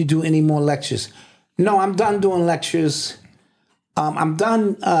 That will you do any more lectures? No, I'm done doing lectures. I'm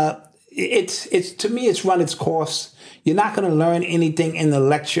done. It's to me, it's run its course. You're not going to learn anything in the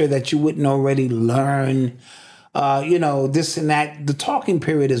lecture that you wouldn't already learn. This and that. The talking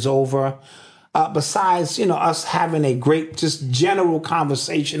period is over. Besides, us having a great, just general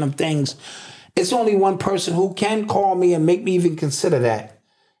conversation of things, it's only one person who can call me and make me even consider that,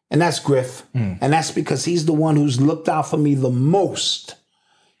 and that's Griff. And that's because he's the one who's looked out for me the most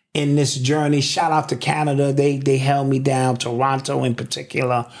in this journey. Shout out to Canada. They held me down, Toronto in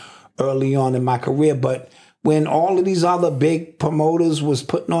particular, early on in my career. But when all of these other big promoters was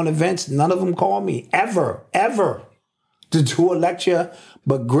putting on events, none of them called me ever to do a lecture.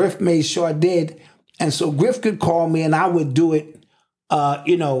 But Griff made sure I did. And so Griff could call me and I would do it,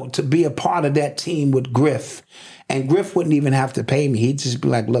 to be a part of that team with Griff. And Griff wouldn't even have to pay me. He'd just be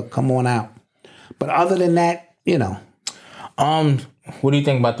like, look, come on out. But other than that, what do you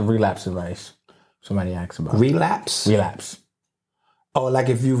think about the relapse advice? Somebody asked about relapse. Oh, like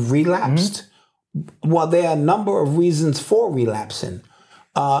if you've relapsed? Well, there are a number of reasons for relapsing.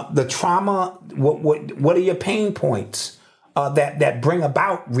 The trauma. What are your pain points that bring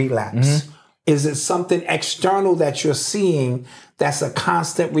about relapse? Is it something external that you're seeing that's a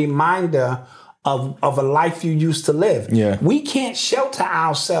constant reminder of a life you used to live? Yeah. We can't shelter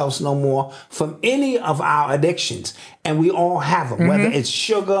ourselves no more from any of our addictions. And we all have them, whether it's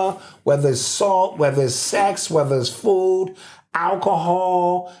sugar, whether it's salt, whether it's sex, whether it's food,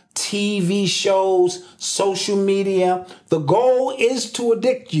 alcohol, TV shows, social media. The goal is to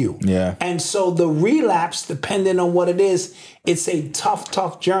addict you. Yeah. And so the relapse, depending on what it is, it's a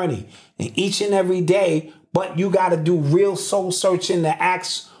tough journey. And each and every day, but you got to do real soul searching to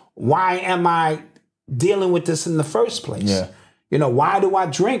ask, why am I dealing with this in the first place? Yeah. Why do I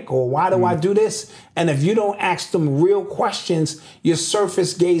drink or why do I do this? And if you don't ask them real questions, you're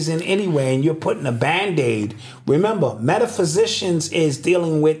surface gazing anyway and you're putting a Band-Aid. Remember, metaphysicians is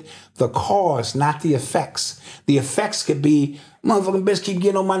dealing with the cause, not the effects. The effects could be, motherfucking bitch keep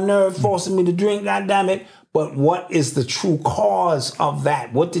getting on my nerve, forcing me to drink, God damn it. but what is the true cause of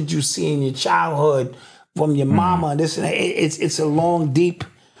that? What did you see in your childhood from your mama? This and that. It's a long, deep.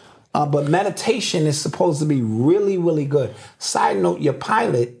 But meditation is supposed to be really, really good. Side note: your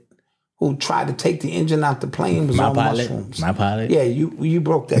pilot who tried to take the engine out the plane was on mushrooms. My pilot? Yeah, you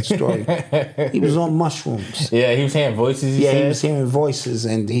broke that story. He was on mushrooms. Yeah, he was hearing voices, he was hearing voices,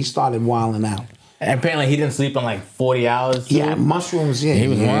 and he started wilding out. And apparently he didn't sleep in like 40 hours. Too. Yeah, mushrooms, he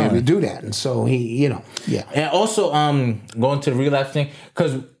was wilding to do that. And so he, And also going to the relapse thing,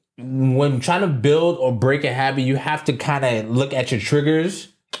 because when trying to build or break a habit, you have to kind of look at your triggers.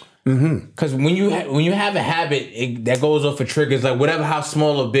 Because when you have a habit that goes off of triggers, like whatever how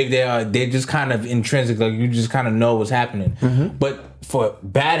small or big they are, they're just kind of intrinsic. Like you just kind of know what's happening. But for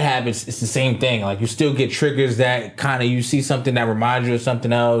bad habits, it's the same thing. Like you still get triggers that kind of you see something that reminds you of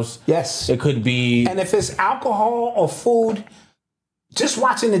something else. Yes, it could be. And if it's alcohol or food, just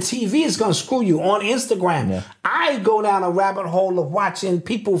watching the TV is going to screw you. On Instagram, I go down a rabbit hole of watching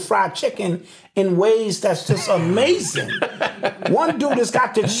people fry chicken in ways that's just amazing. One dude has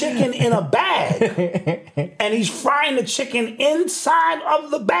got the chicken in a bag, and he's frying the chicken inside of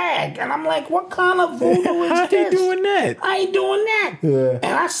the bag. And I'm like, what kind of voodoo is this? How you doing that? I ain't doing that. Yeah.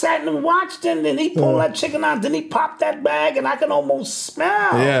 And I sat and watched him, and he pulled that chicken out, then he popped that bag, and I can almost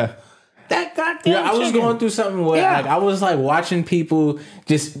smell. Yeah. That goddamn I was chicken. going through something where I was like watching people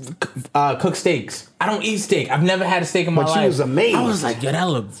just cook steaks. I don't eat steak. I've never had a steak in my life. But you was amazed. I was like, yo, that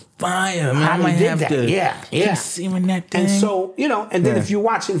looks fire, man. How I might did have that? to Yeah. semen that thing. And so, and then if you're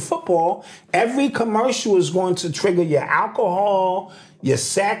watching football, every commercial is going to trigger your alcohol, your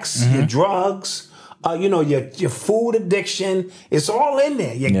sex, your drugs, your food addiction. It's all in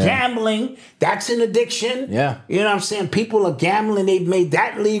there. Your gambling, that's an addiction. Yeah. You know what I'm saying? People are gambling. They've made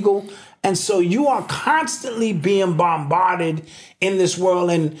that legal. And so you are constantly being bombarded in this world.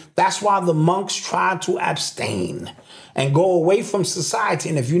 And that's why the monks try to abstain and go away from society.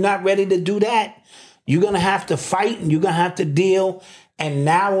 And if you're not ready to do that, you're going to have to fight and you're going to have to deal and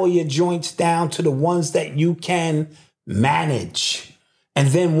narrow your joints down to the ones that you can manage. And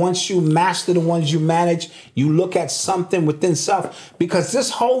then once you master the ones you manage, you look at something within self. Because this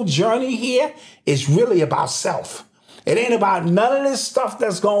whole journey here is really about self. It ain't about none of this stuff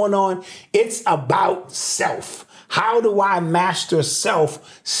that's going on. It's about self. How do I master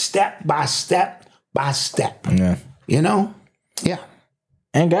self step by step by step? Yeah. Yeah.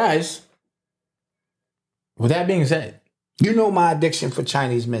 And guys, with that being said, you know my addiction for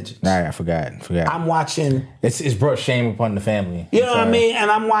Chinese midgets. All right, I forgot. I'm watching. It's brought shame upon the family. You know what I mean?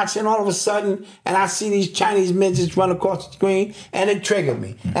 And I'm watching all of a sudden, and I see these Chinese midgets run across the screen, and it triggered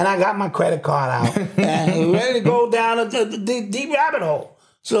me. And I got my credit card out, and ready to go down a deep rabbit hole.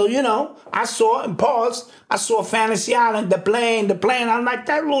 So, I saw in Paws, I saw Fantasy Island, the plane. I'm like,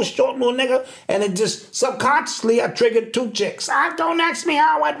 that little short little nigga. And it just, subconsciously, I triggered 2 chicks. Don't ask me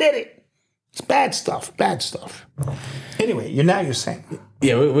how I did it. It's bad stuff. Anyway, you're saying.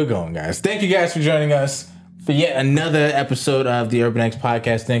 Yeah, we're going, guys. Thank you guys for joining us for yet another episode of the Urban X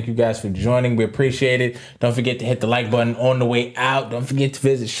Podcast. Thank you guys for joining. We appreciate it. Don't forget to hit the like button on the way out. Don't forget to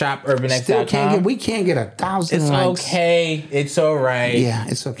visit shopurbanx.com. We can't get 1,000 likes. It's okay. It's all right. Yeah,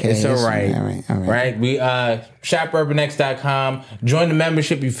 it's okay. It's all right. All right. Right? We shopurbanx.com. Join the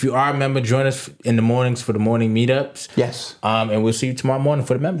membership. If you are a member, join us in the mornings for the morning meetups. Yes. And we'll see you tomorrow morning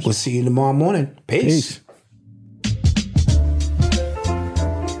for the membership. We'll see you tomorrow morning. Peace.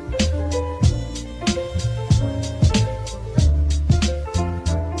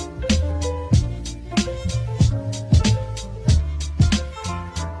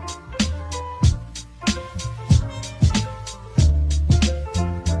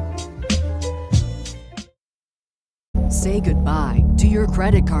 Say goodbye to your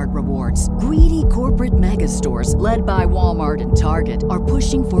credit card rewards. Greedy corporate mega stores, led by Walmart and Target, are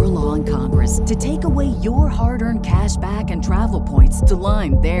pushing for a law in Congress to take away your hard-earned cash back and travel points to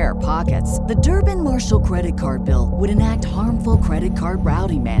line their pockets. The Durbin-Marshall credit card bill would enact harmful credit card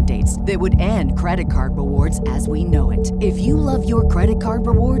routing mandates that would end credit card rewards as we know it. If you love your credit card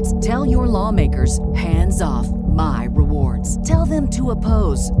rewards, tell your lawmakers, hands off my rewards. Tell them to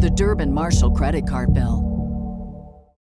oppose the Durbin-Marshall credit card bill.